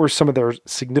 what were some of their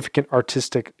significant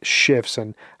artistic shifts,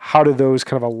 and how do those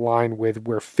kind of align with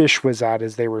where Phish was at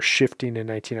as they were shifting in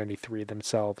 1993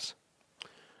 themselves?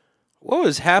 What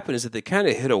was happening is that they kind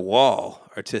of hit a wall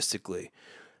artistically.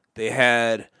 They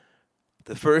had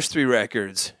the first three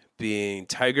records being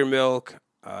Tiger Milk,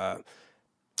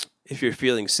 If You're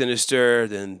Feeling Sinister,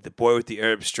 then The Boy with the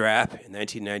Arab Strap in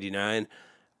 1999.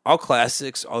 All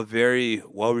classics, all very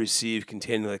well received,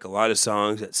 containing like a lot of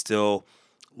songs that still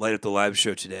light up the live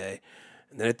show today.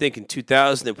 And then I think in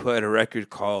 2000 they put out a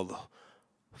record called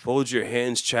Fold Your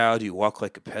Hands, Child, You Walk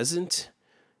Like a Peasant,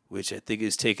 which I think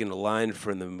is taking a line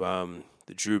from the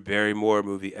Drew Barrymore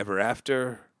movie Ever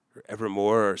After, or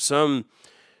Evermore, or some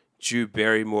Drew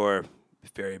Barrymore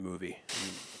fairy movie.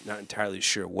 I'm not entirely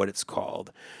sure what it's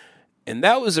called. And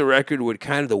that was a record where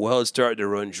kind of the well had started to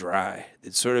run dry.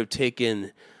 It's sort of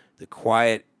taken the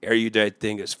quiet, erudite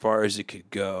thing as far as it could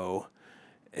go.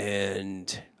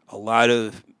 And a lot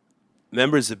of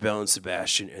members of Belle and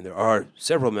Sebastian, and there are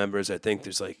several members, I think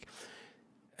there's like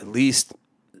at least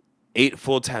 8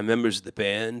 full-time members of the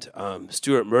band.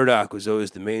 Stuart Murdoch was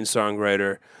always the main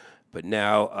songwriter, but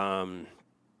now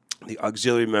the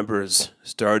auxiliary members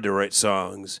started to write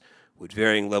songs with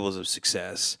varying levels of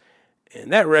success.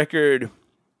 And that record,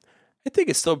 I think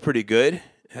it's still pretty good.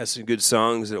 It has some good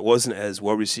songs. It wasn't as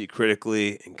well received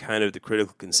critically, and kind of the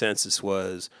critical consensus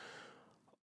was,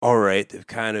 all right, they've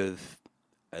kind of,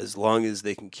 as long as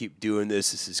they can keep doing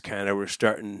this, this is kind of, we're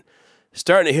starting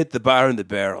to hit the bottom of the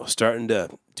barrel, starting to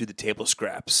do the table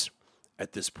scraps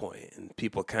at this point. And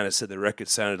people kind of said the record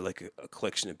sounded like a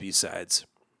collection of B-sides.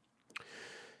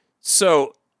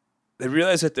 So they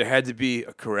realized that there had to be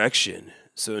a correction.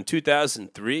 So in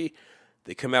 2003,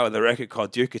 they come out with a record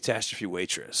called Dear Catastrophe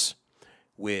Waitress,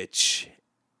 which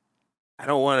I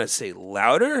don't want to say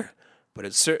louder, but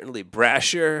it's certainly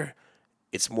brasher.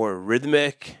 It's more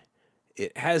rhythmic.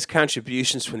 It has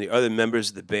contributions from the other members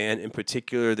of the band. In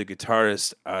particular, the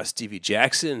guitarist Stevie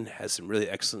Jackson has some really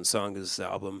excellent songs in this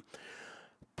album.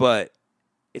 But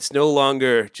it's no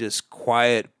longer just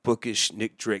quiet, bookish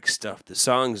Nick Drake stuff. The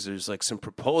songs, there's like some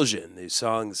propulsion. These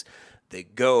songs, they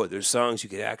go. There's songs you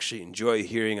could actually enjoy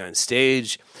hearing on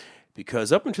stage,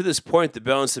 because up until this point, the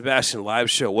Belle and Sebastian live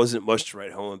show wasn't much to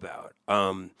write home about.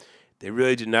 They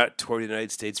really did not tour the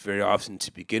United States very often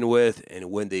to begin with, and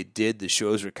when they did, the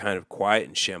shows were kind of quiet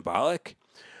and shambolic.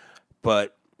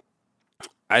 But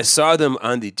I saw them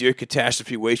on the Dear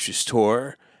Catastrophe Waitress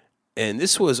tour, and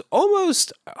this was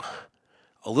almost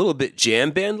a little bit jam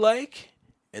band-like,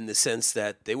 in the sense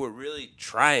that they were really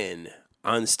trying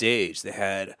on stage. They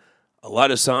had a lot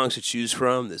of songs to choose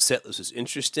from. The set list was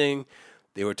interesting.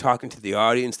 They were talking to the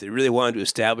audience. They really wanted to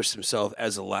establish themselves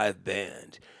as a live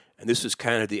band. And this was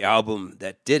kind of the album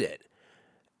that did it.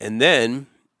 And then,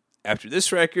 after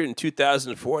this record in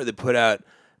 2004, they put out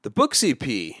the Books EP,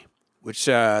 which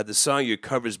the song Your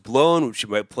Cover's Blown, which you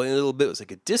might play a little bit, was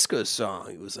like a disco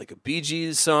song. It was like a Bee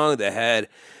Gees song that had,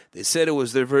 they said it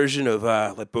was their version of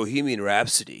like Bohemian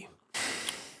Rhapsody.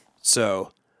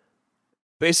 So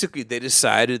basically they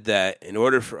decided that in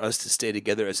order for us to stay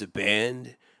together as a band,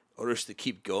 in order for us to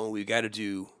keep going, we've got to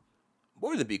do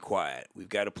more than be quiet. We've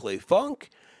got to play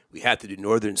funk. We have to do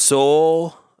Northern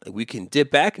Soul. We can dip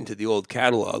back into the old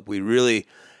catalog. We really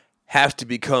have to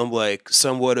become like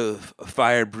somewhat of a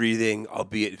fire-breathing,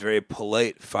 albeit very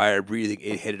polite, fire-breathing,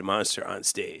 8-headed monster on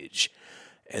stage.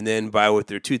 And then with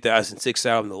their 2006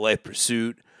 album, The Life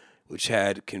Pursuit, which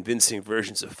had convincing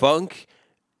versions of funk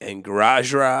and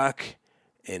garage rock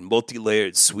and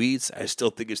multi-layered suites, I still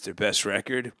think it's their best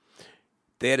record.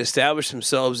 They had established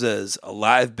themselves as a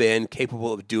live band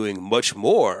capable of doing much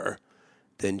more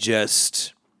than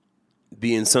just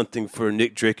being something for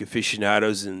Nick Drake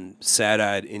aficionados and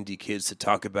sad-eyed indie kids to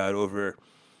talk about over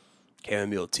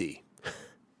chamomile tea.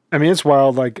 I mean, it's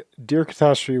wild. Like, Dear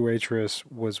Catastrophe Waitress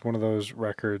was one of those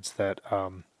records that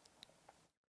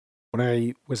when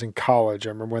I was in college, I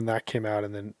remember when that came out,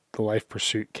 and then The Life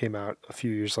Pursuit came out a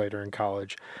few years later in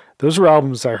college. Those were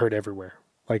albums I heard everywhere.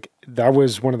 Like, that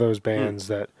was one of those bands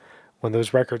that when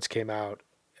those records came out,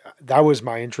 that was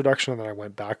my introduction, and then I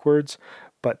went backwards.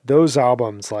 But those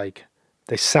albums, like,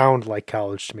 they sound like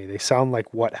college to me. They sound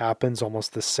like what happens,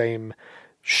 almost the same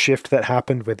shift that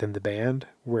happened within the band,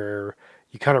 where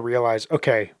you kind of realize,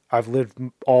 okay, I've lived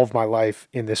all of my life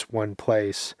in this one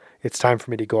place. It's time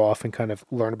for me to go off and kind of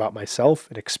learn about myself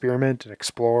and experiment and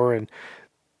explore and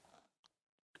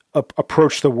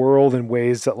approach the world in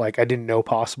ways that, like, I didn't know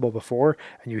possible before.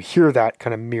 And you hear that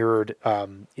kind of mirrored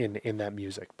in that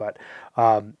music. But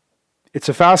it's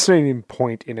a fascinating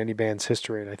point in any band's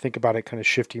history, and I think about it kind of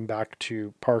shifting back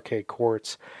to Parquet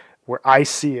Courts. Where I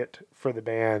see it for the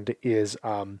band is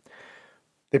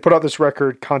they put out this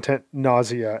record, Content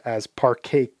Nausea, as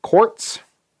Parquet Courts,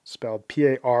 spelled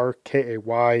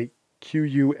Parkayquarts.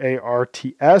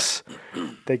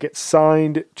 They get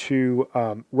signed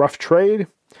to Rough Trade,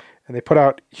 and they put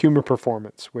out Human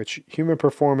Performance, which Human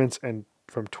Performance and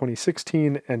from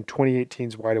 2016 and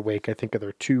 2018's Wide Awake, I think, are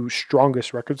their two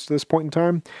strongest records to this point in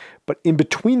time. But in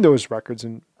between those records,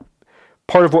 and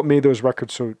part of what made those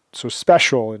records so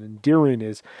special and endearing,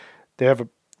 is they have a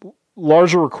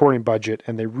larger recording budget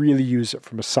and they really use it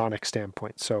from a sonic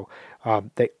standpoint. So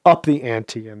they up the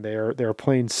ante, and they're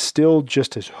playing still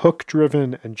just as hook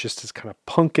driven and just as kind of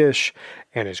punkish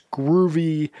and as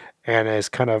groovy and as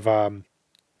kind of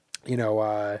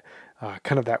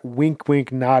kind of that wink,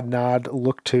 wink, nod, nod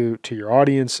look to your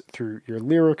audience through your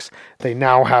lyrics. They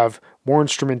now have more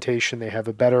instrumentation. They have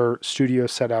a better studio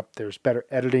setup. There's better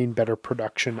editing, better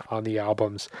production on the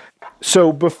albums.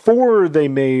 So before they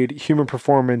made Human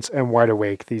Performance and Wide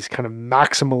Awake, these kind of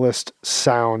maximalist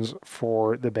sounds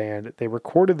for the band, they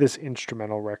recorded this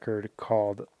instrumental record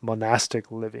called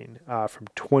Monastic Living from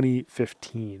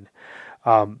 2015.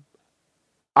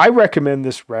 I recommend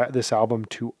this album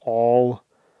to all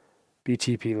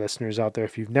BTP listeners out there.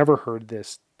 If you've never heard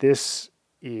this,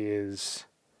 it's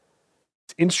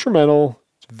instrumental.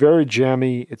 It's very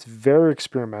jammy. It's very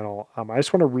experimental. I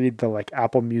just want to read the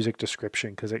Apple Music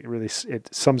description because it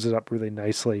sums it up really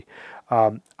nicely.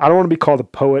 I don't want to be called a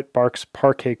poet. Barks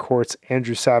Parquet Courts.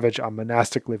 Andrew Savage on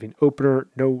Monastic Living opener.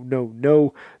 No, no,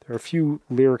 no. There are a few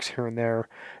lyrics here and there.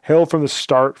 Hail from the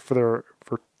start for their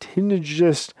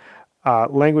vertiginous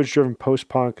language-driven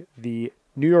post-punk. The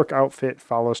New York outfit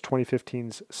follows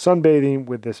 2015's Sunbathing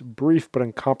with this brief but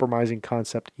uncompromising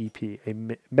concept EP,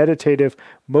 a meditative,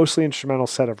 mostly instrumental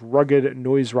set of rugged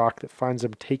noise rock that finds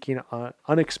them taking an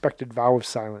unexpected vow of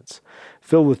silence.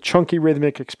 Filled with chunky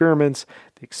rhythmic experiments,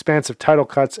 the expansive title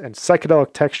cuts, and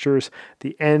psychedelic textures,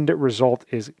 the end result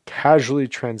is casually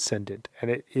transcendent, and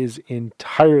it is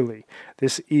entirely.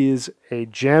 This is a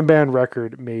jam band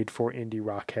record made for indie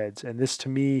rock heads, and this to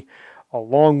me,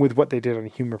 along with what they did on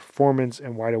Human Performance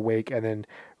and Wide Awake, and then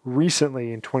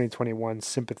recently in 2021,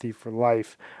 Sympathy for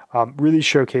Life, really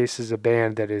showcases a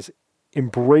band that is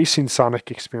embracing sonic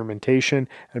experimentation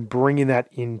and bringing that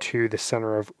into the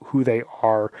center of who they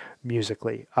are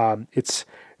musically. It's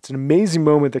an amazing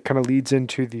moment that kind of leads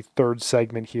into the third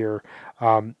segment here.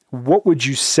 What would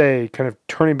you say, kind of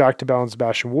turning back to Belle and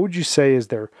Sebastian, what would you say is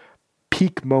their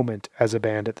peak moment as a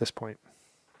band at this point?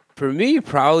 For me,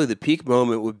 probably the peak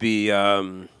moment would be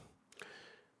the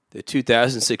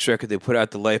 2006 record they put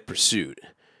out, The Life Pursuit.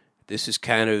 This is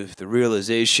kind of the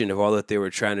realization of all that they were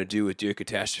trying to do with Dear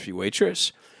Catastrophe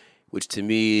Waitress, which to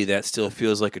me, that still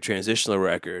feels like a transitional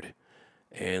record.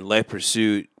 And Life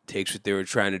Pursuit takes what they were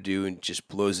trying to do and just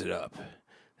blows it up.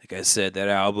 Like I said, that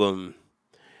album,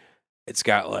 it's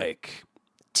got like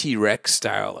T-Rex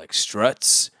style like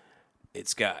struts.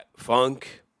 It's got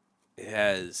funk. It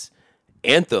has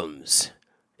anthems.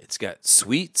 It's got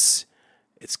suites.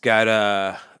 It's got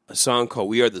a song called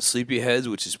We Are the Sleepyheads,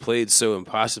 which is played so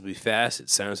impossibly fast it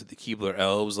sounds like the Keebler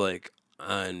Elves like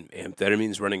on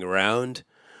amphetamines running around.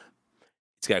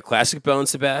 It's got classic Belle and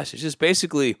Sebastian. It's just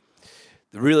basically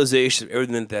the realization of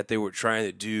everything that they were trying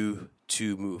to do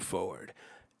to move forward.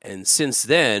 And since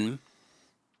then,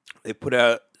 they put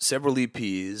out several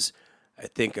EPs.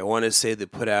 I want to say they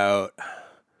put out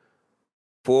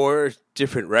 4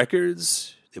 different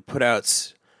records. They put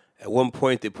out, at one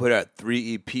point, they put out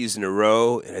 3 EPs in a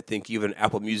row, and I think even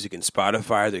Apple Music and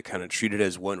Spotify, they kind of treat it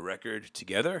as one record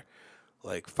together,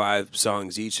 like 5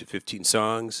 songs each of 15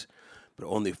 songs, but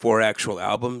only 4 actual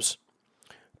albums.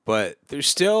 But they're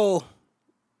still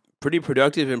pretty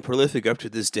productive and prolific up to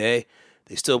this day.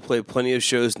 They still play plenty of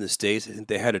shows in the States. I think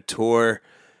they had a tour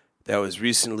that was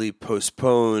recently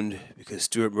postponed because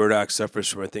Stuart Murdoch suffers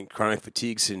from, I think, chronic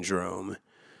fatigue syndrome,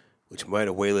 which might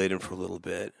have waylaid him for a little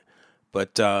bit.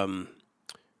 But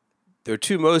their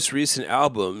 2 most recent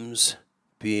albums,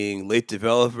 being Late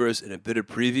Developers and A Bit of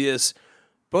Previous,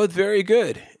 both very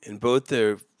good. And both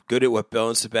they're good at what Belle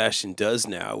and Sebastian does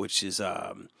now, which is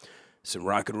some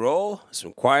rock and roll,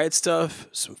 some quiet stuff,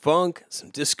 some funk, some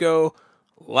disco,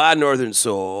 a lot of Northern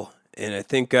Soul. And I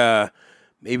think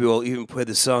maybe we'll even play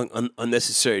the song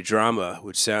Unnecessary Drama,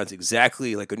 which sounds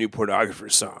exactly like a New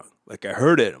Pornographers song. Like I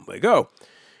heard it, I'm like, oh,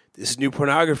 this is New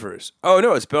Pornographers. Oh,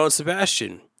 no, it's Belle and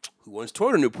Sebastian, who once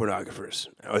toured New Pornographers.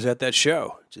 I was at that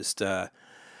show. Just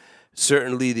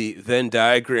certainly the Venn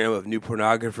diagram of New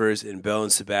Pornographers and Belle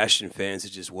and Sebastian fans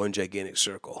is just one gigantic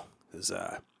circle. Because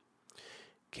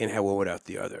can't have one without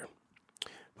the other.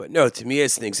 But no, to me,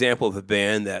 it's an example of a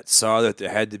band that saw that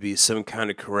there had to be some kind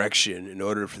of correction in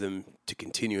order for them to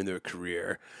continue in their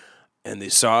career. And they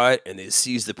saw it, and they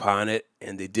seized upon it,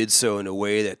 and they did so in a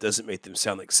way that doesn't make them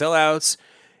sound like sellouts.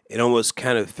 It almost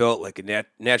kind of felt like a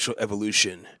natural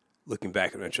evolution, looking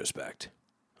back in retrospect.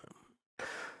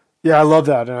 Yeah, I love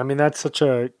that. And I mean, that's such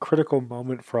a critical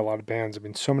moment for a lot of bands. I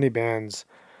mean, so many bands,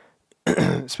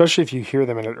 especially if you hear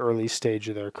them at an early stage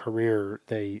of their career,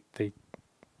 they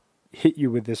hit you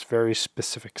with this very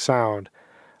specific sound.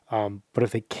 But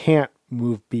if they can't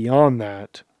move beyond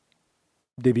that,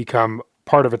 they become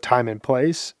part of a time and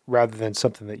place rather than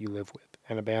something that you live with.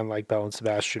 And a band like Belle and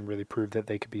Sebastian really proved that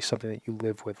they could be something that you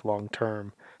live with long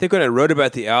term. I think when I wrote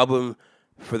about the album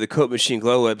for the Coat Machine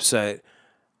Glow website,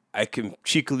 I can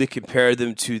cheekily compare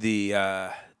them to the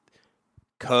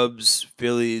Cubs,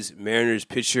 Phillies, Mariners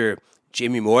pitcher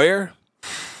Jamie Moyer,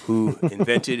 who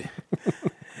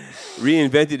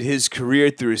reinvented his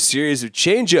career through a series of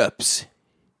changeups.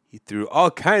 He threw all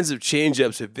kinds of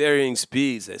changeups at varying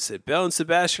speeds. I said, Bell and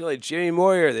Sebastian, like Jamie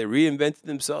Moyer, they reinvented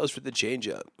themselves for the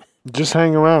changeup. Just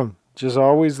hang around. Just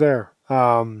always there.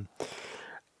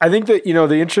 I think that,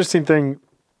 the interesting thing,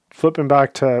 flipping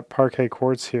back to Parquet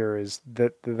Courts here, is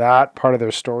that part of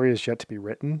their story is yet to be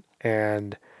written,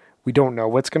 and we don't know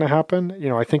what's going to happen.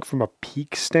 I think from a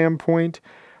peak standpoint,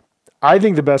 I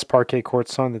think the best Parquet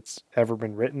Courts song that's ever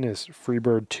been written is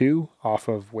Freebird 2 off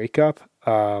of Wake Up.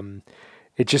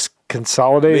 It just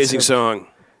consolidates. Amazing song.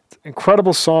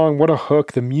 Incredible song. What a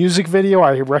hook. The music video,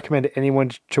 I recommend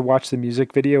anyone to watch the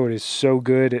music video. It is so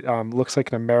good. It looks like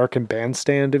an American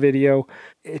Bandstand video.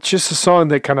 It's just a song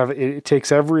that it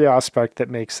takes every aspect that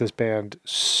makes this band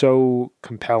so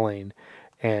compelling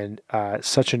and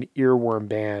such an earworm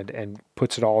band and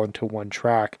puts it all into one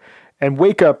track. And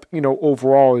Wake Up,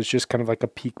 overall is just kind of like a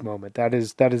peak moment. That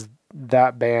is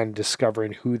that band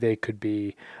discovering who they could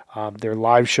be. Their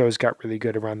live shows got really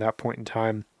good around that point in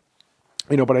time.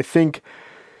 But I think,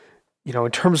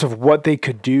 in terms of what they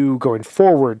could do going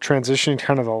forward, transitioning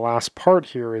kind of the last part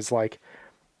here is like,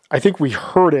 I think we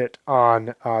heard it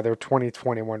on their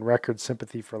 2021 record,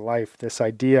 Sympathy for Life, this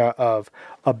idea of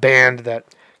a band that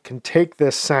can take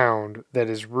this sound that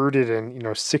is rooted in,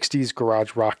 60s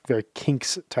garage rock, very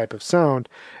Kinks type of sound,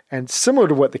 and similar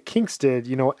to what the Kinks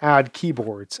did, add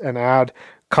keyboards and add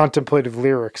contemplative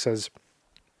lyrics as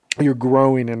you're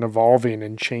growing and evolving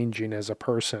and changing as a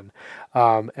person.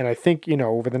 And I think,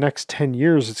 over the next 10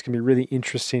 years, it's going to be really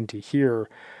interesting to hear.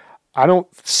 I don't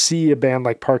see a band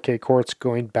like Parquet Courts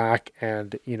going back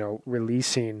and,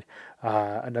 releasing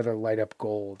another Light Up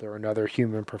Gold or another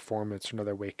Human Performance or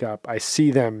another Wake Up. I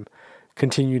see them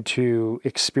continue to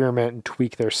experiment and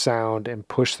tweak their sound and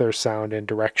push their sound in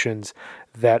directions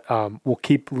that will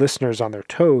keep listeners on their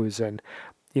toes. And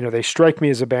they strike me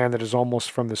as a band that is almost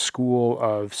from the school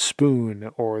of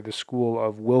Spoon or the school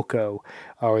of Wilco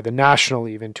or the National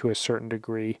even to a certain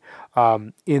degree,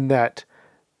 in that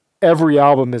every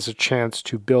album is a chance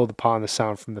to build upon the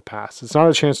sound from the past. It's not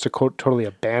a chance to totally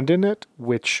abandon it,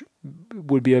 which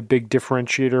would be a big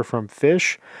differentiator from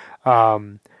Phish,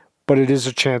 but it is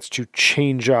a chance to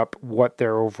change up what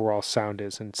their overall sound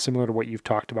is. And similar to what you've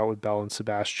talked about with Bell and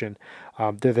Sebastian,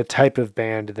 they're the type of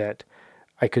band that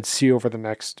I could see over the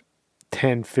next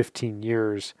 10, 15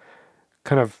 years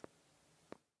kind of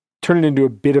turning into a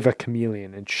bit of a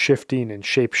chameleon and shifting and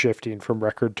shape-shifting from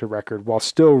record to record while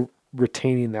still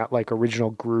retaining that like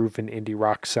original groove and indie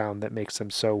rock sound that makes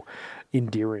them so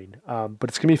endearing. But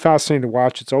it's going to be fascinating to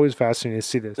watch. It's always fascinating to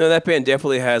see this. No, that band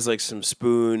definitely has like some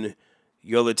Spoon,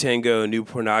 Yo La Tengo, New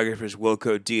Pornographers,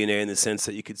 Wilco DNA in the sense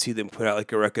that you could see them put out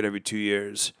like a record every 2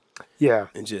 years. Yeah.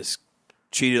 And just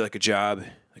treat it like a job.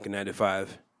 Like a 9 to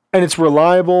 5. And it's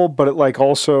reliable, but it like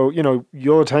also, Yo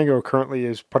La Tengo currently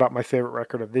has put out my favorite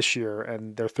record of this year,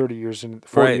 and they're 40 years into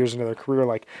their career.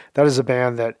 Like, that is a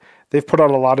band that they've put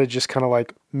out a lot of just kind of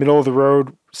like middle of the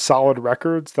road, solid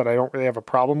records that I don't really have a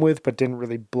problem with, but didn't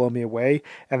really blow me away.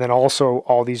 And then also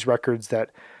all these records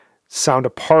that sound a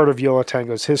part of Yo La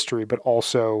Tengo's history, but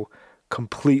also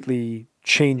completely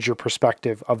change your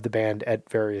perspective of the band at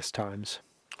various times.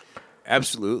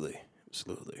 Absolutely.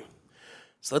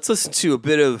 So let's listen to a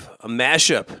bit of a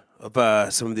mashup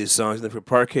of some of these songs. And then for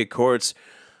Parquet Courts,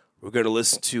 we're going to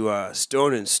listen to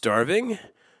Stone and Starving,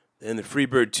 then the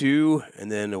Freebird 2,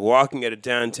 and then Walking at a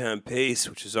Downtown Pace,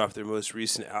 which is off their most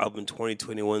recent album,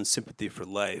 2021, Sympathy for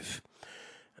Life.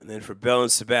 And then for Bell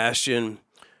and Sebastian,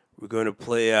 we're going to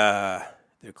play their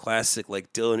classic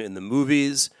Like Dylan in the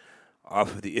Movies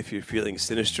off of the If You're Feeling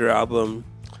Sinister album.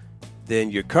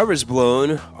 Then Your Cover's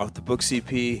Blown off the Books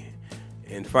EP.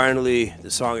 And finally, the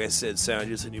song I said sound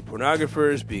just like New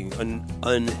Pornographers, being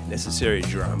Unnecessary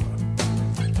Drama.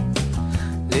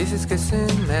 Lisa's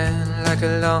kissing man like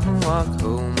a long walk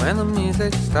home when the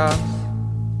music stops.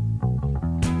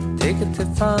 Take a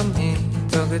tip from me,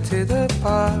 took her to the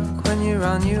park when you're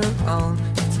on your own.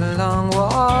 It's a long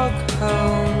walk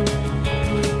home.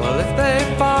 Well, if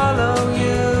they follow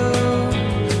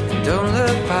you, don't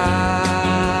look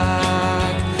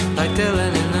back like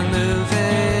Dylan in the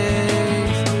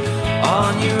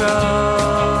on your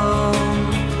own.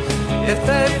 If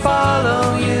they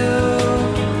follow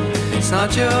you, it's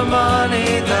not your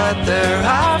money that they're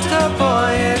after,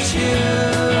 boy, it's you.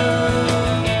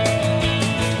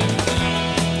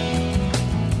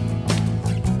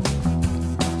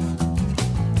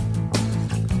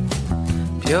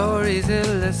 Pure easy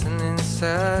listening,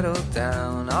 settle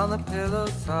down on the pillow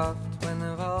soft when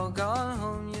they've all gone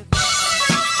home.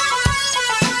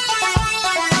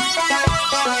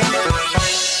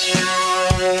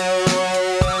 So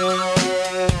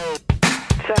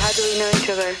how do we know each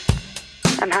other?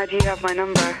 And how do you have my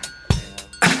number?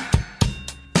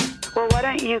 Well, why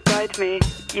don't you guide me?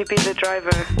 You be the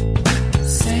driver.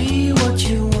 Say what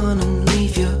you want and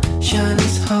leave your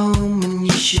shinies home. And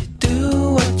you should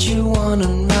do what you want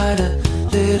and write a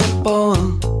little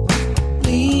poem.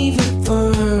 Leave it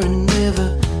for her and live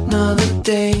another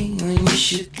day. And you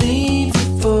should leave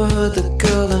it for the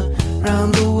girl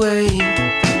around the way.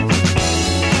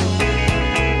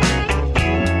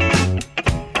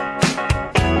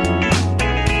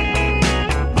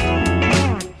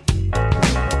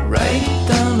 Write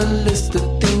down a list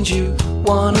of things you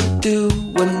wanna do,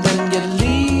 and then you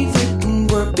leave it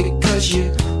and work because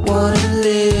you wanna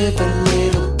live a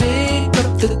little. Pick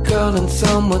up the girl and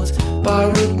someone's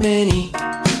borrowed mini.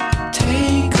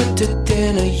 Take her to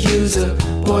dinner, use her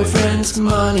boyfriend's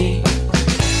money.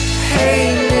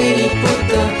 Hey lady, put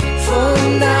the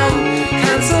phone down.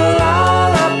 Cancel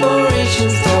all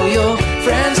operations, tell your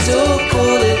friends to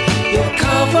cool it. Your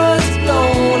cover's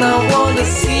blown, I wanna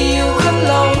see you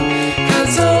alone.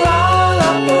 Cancel all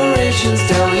operations,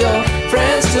 tell your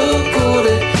friends to cool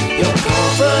it. Your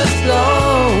cover's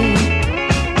blown.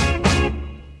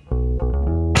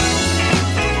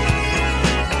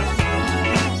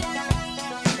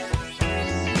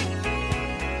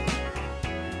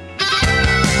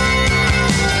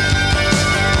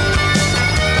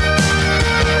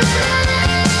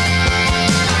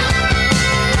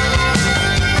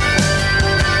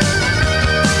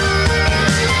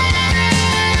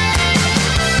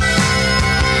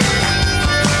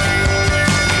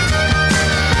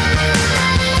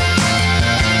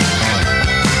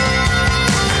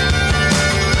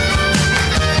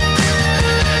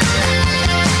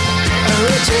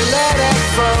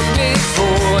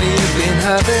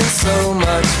 Having so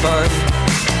much fun.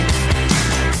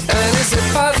 And is it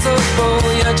possible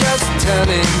you're just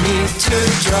telling me to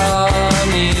draw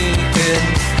me in?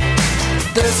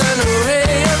 There's an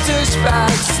array of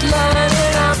douchebags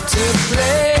lining up to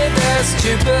play their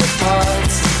stupid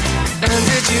parts. And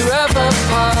did you ever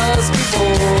pause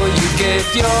before you gave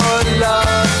your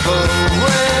love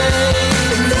away?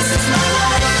 This is my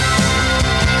life.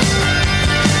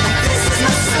 This is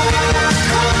my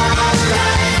so-called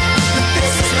life.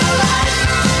 This is my life.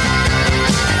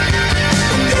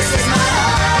 This is my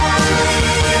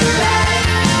only life.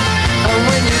 And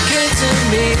when you came to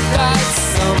me that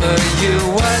summer, you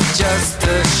were just a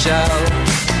shell.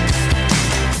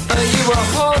 You were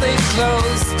holding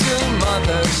close to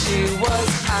mother. She was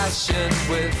ashen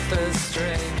with the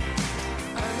string.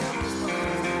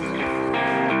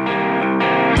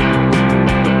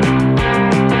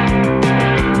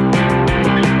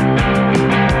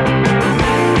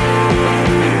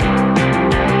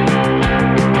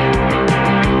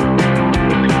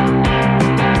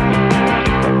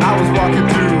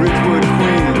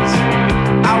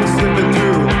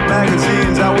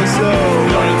 Magazines, I was so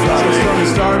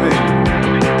starving.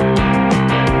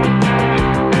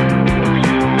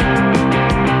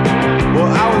 Well,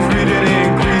 I was reading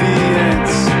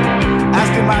ingredients,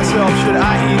 asking myself, should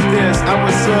I eat this? I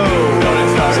was so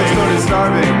started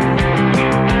starving.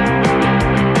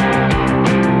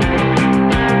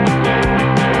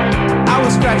 I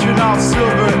was scratching off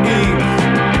silver ink.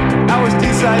 I was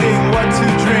deciding what to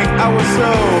drink. I was so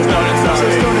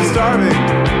starving.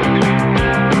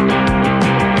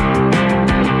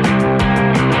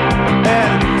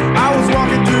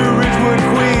 Walking through Ridgewood,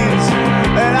 Queens,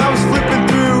 and I was flipping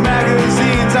through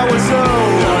magazines. I was so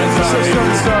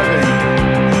starving.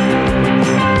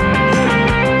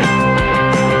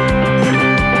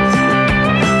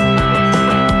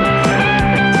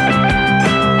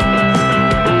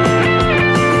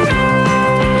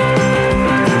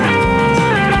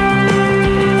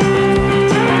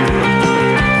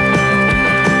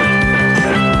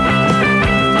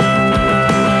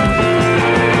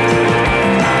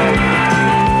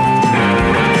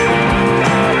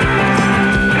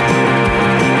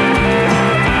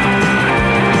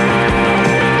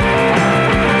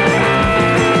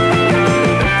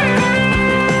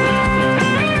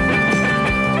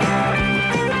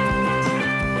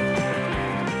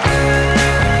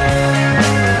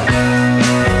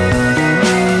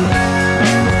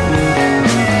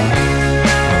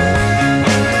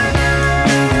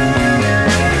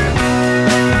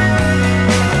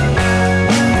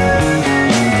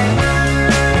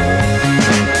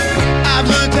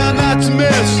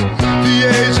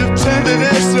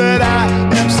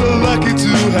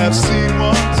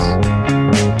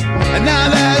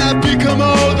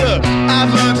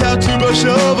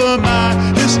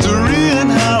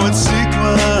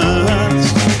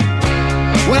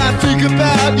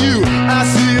 Goodbye. about you, I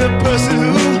see a person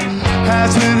who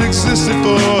hasn't existed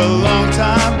for a long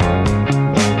time.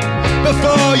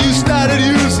 Before you started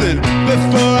using,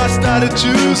 before I started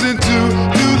choosing to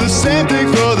do the same thing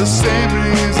for the same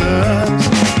reasons.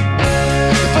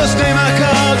 The first name I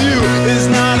called you is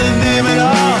not a name at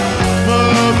all,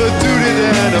 more of a duty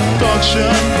than a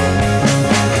function.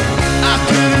 I've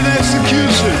been in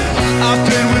execution, I've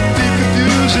been with the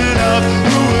confusion of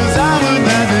who was I when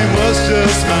that name was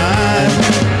just mine.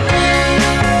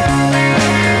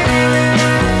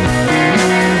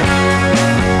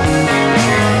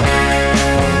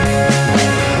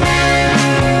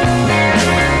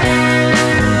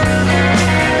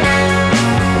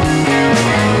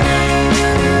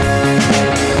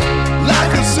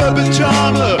 Serpent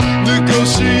charmer,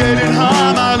 negotiating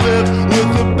harm. I live with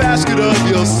the basket of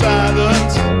your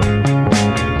silence.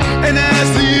 And as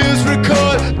the years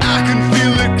record, I can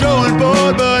feel it growing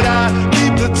bored, but I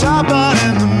keep the top on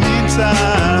in the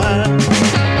meantime.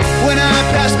 When I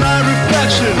pass my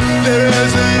reflection, there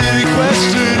isn't any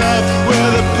question of where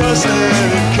the person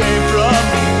came from.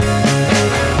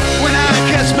 When I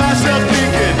catch myself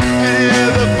thinking and hear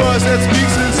the voice that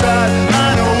speaks inside,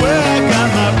 I know where I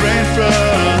got my brain from.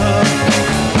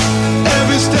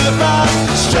 Every step I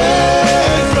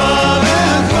strayed from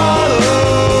and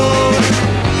followed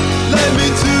led me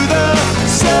to the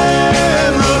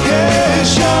same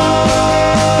location.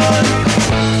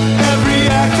 Every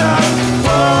act I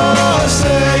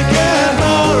forsake and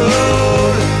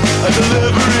borrowed a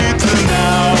delivery to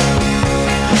now,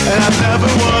 and I've never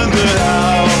wondered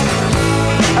how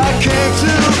I came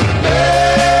to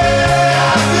lay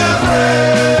out the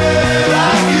bread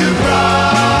like you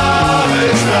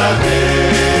promised I'd be.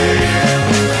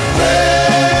 Lay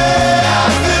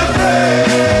out the bread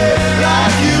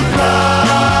like you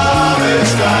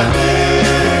promised I'd be.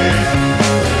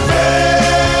 Lay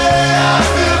out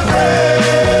the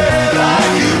bread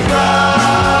like you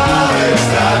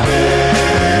promised I'd be.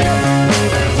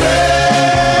 Lay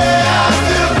out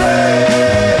the bread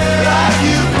like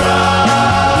you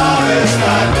promised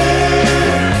I'd be.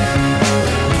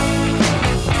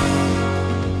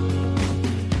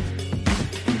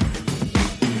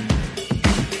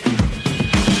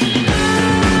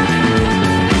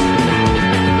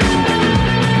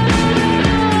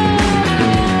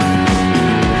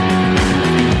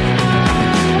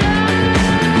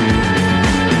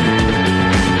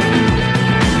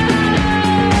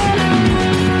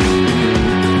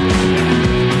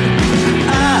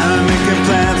 I'm making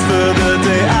plans for the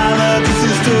day I love to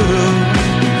see through.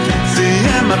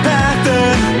 Seeing my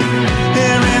pattern,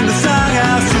 hearing the song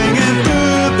I'm singing,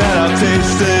 food that I'll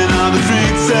taste, and all the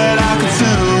drinks that I'll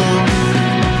consume.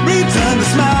 Return to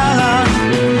smile on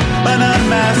an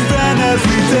unmasked friend as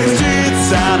we take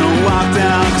streets I don't walk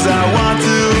down, 'cause I want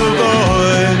to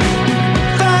avoid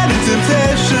fighting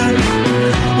temptation.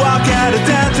 Walk out of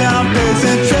downtown place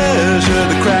and treasure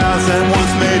the crowds that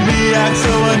once made me act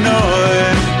so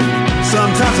annoyed.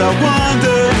 Sometimes I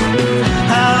wonder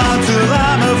how long till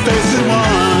I'm a facing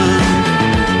one.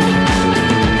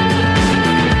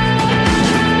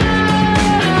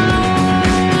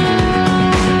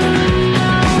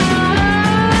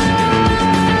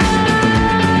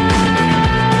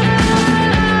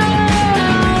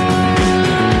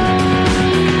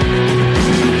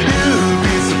 You'd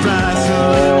be surprised to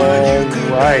learn what you could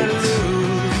Right.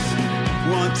 lose.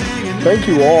 Wanting a Thank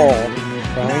you all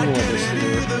for hanging with us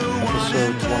here.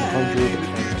 Episode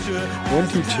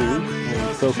 122, where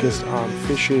we focused on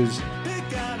Fish's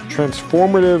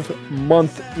transformative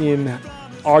month in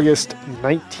August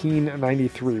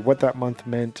 1993. What that month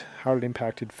meant, how it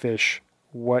impacted Fish,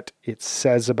 what it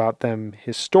says about them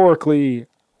historically,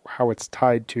 how it's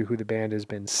tied to who the band has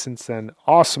been since then.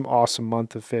 Awesome, awesome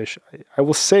month of Fish. I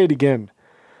will say it again.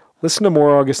 Listen to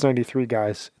more August 93,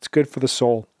 guys. It's good for the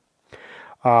soul.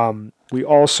 We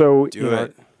also Do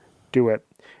it. do it.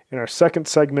 In our second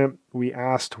segment, we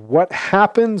asked what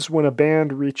happens when a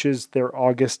band reaches their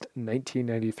August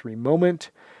 1993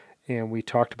 moment. And we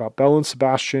talked about Belle and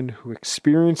Sebastian, who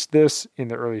experienced this in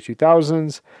the early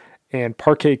 2000s, and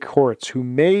Parquet Courts, who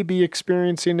may be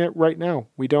experiencing it right now.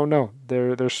 We don't know.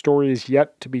 Their story is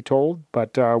yet to be told,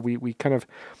 but we kind of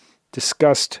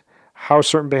discussed how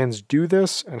certain bands do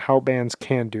this and how bands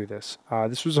can do this.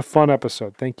 This was a fun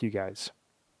episode. Thank you, guys.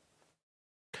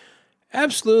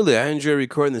 Absolutely. I enjoy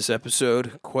recording this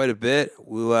episode quite a bit.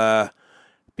 We'll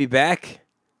be back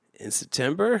in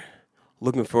September.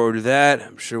 Looking forward to that.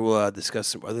 I'm sure we'll discuss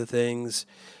some other things.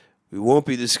 We won't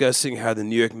be discussing how the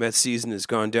New York Mets season has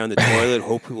gone down the toilet.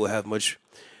 Hopefully we'll have much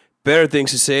better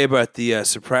things to say about the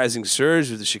surprising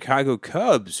surge of the Chicago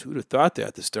Cubs. Who'd have thought that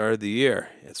at the start of the year?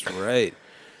 That's right.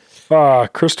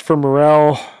 Christopher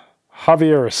Morel,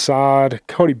 Javier Assad,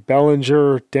 Cody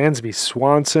Bellinger, Dansby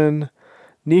Swanson,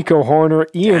 Nico Horner,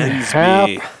 Ian Happ,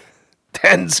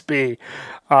 Dansby.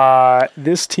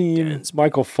 This team,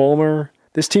 Michael Fulmer.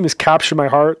 This team has captured my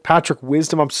heart. Patrick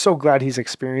Wisdom, I'm so glad he's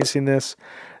experiencing this.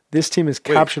 This team has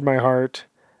captured my heart,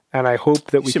 and I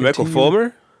hope that we continue. Michael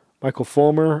Fulmer? Michael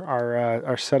Fulmer,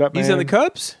 our setup man. He's on the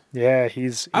Cubs? Yeah,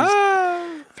 he's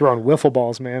throwing wiffle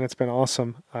balls, man. It's been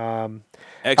awesome. Albert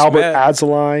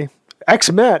Adzalai.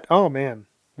 Ex-Met. Oh, man.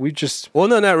 Well,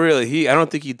 no, not really. I don't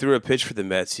think he threw a pitch for the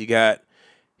Mets.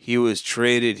 He was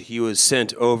traded. He was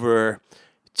sent over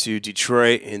to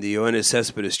Detroit in the Yoenis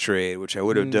Cespedes trade, which I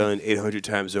would have done 800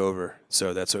 times over.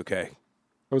 So that's okay.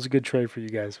 It was a good trade for you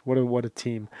guys. What a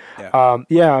team.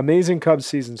 Yeah. Amazing Cubs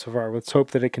season so far. Let's hope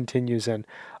that it continues. And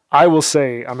I will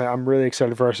say, I'm really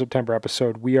excited for our September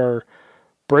episode. We are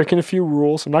breaking a few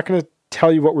rules. I'm not going to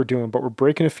tell you what we're doing, but we're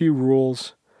breaking a few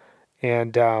rules,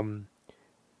 and we're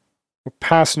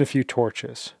passing a few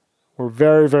torches. We're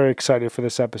very, very excited for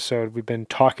this episode. We've been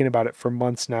talking about it for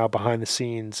months now behind the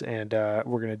scenes, and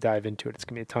we're going to dive into it. It's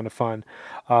going to be a ton of fun.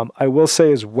 I will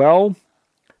say as well,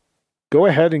 go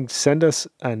ahead and send us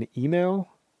an email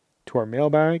to our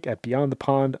mailbag at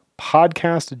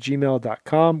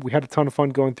beyondthepondpodcast@gmail.com. We had a ton of fun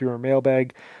going through our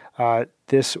mailbag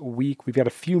this week. We've got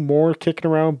a few more kicking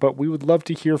around, but we would love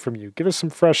to hear from you. Give us some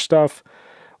fresh stuff.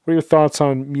 What are your thoughts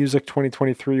on music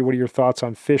 2023? What are your thoughts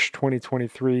on Fish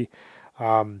 2023?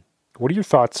 What are your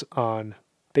thoughts on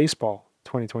baseball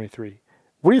 2023?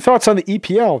 What are your thoughts on the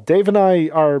EPL? Dave and I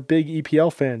are big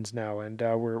EPL fans now, and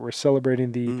we're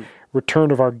celebrating the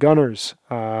return of our Gunners.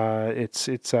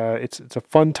 It's a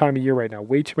fun time of year right now.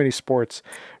 Way too many sports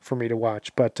for me to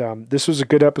watch, but this was a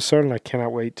good episode, and I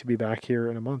cannot wait to be back here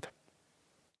in a month.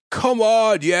 Come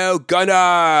on, you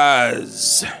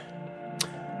Gunners!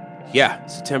 Yeah,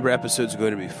 September episodes are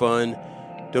going to be fun.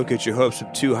 Don't get your hopes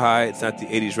up too high. It's not the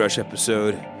 80s Rush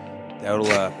episode. That'll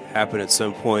happen at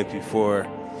some point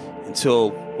until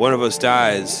one of us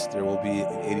dies, there will be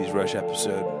an 80s Rush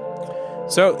episode.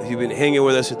 So, if you've been hanging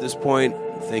with us at this point,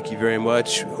 thank you very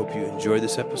much. We hope you enjoyed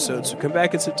this episode. So come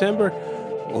back in September.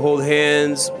 We'll hold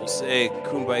hands. We'll say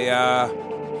Kumbaya.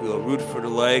 We'll root for the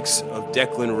likes of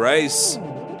Declan Rice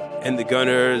and the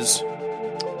Gunners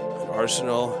of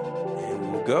Arsenal. And we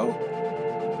will go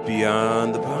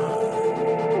beyond the pond.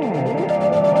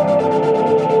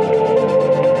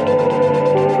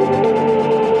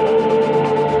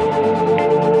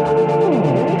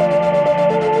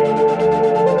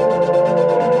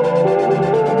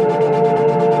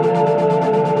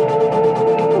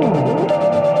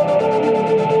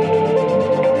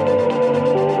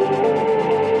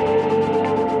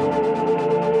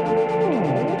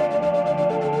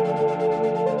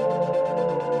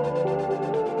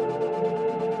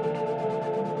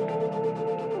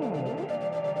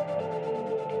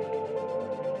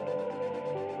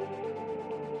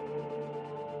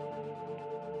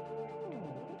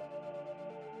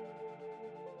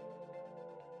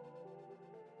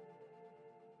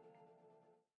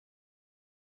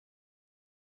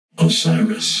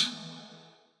 Osiris.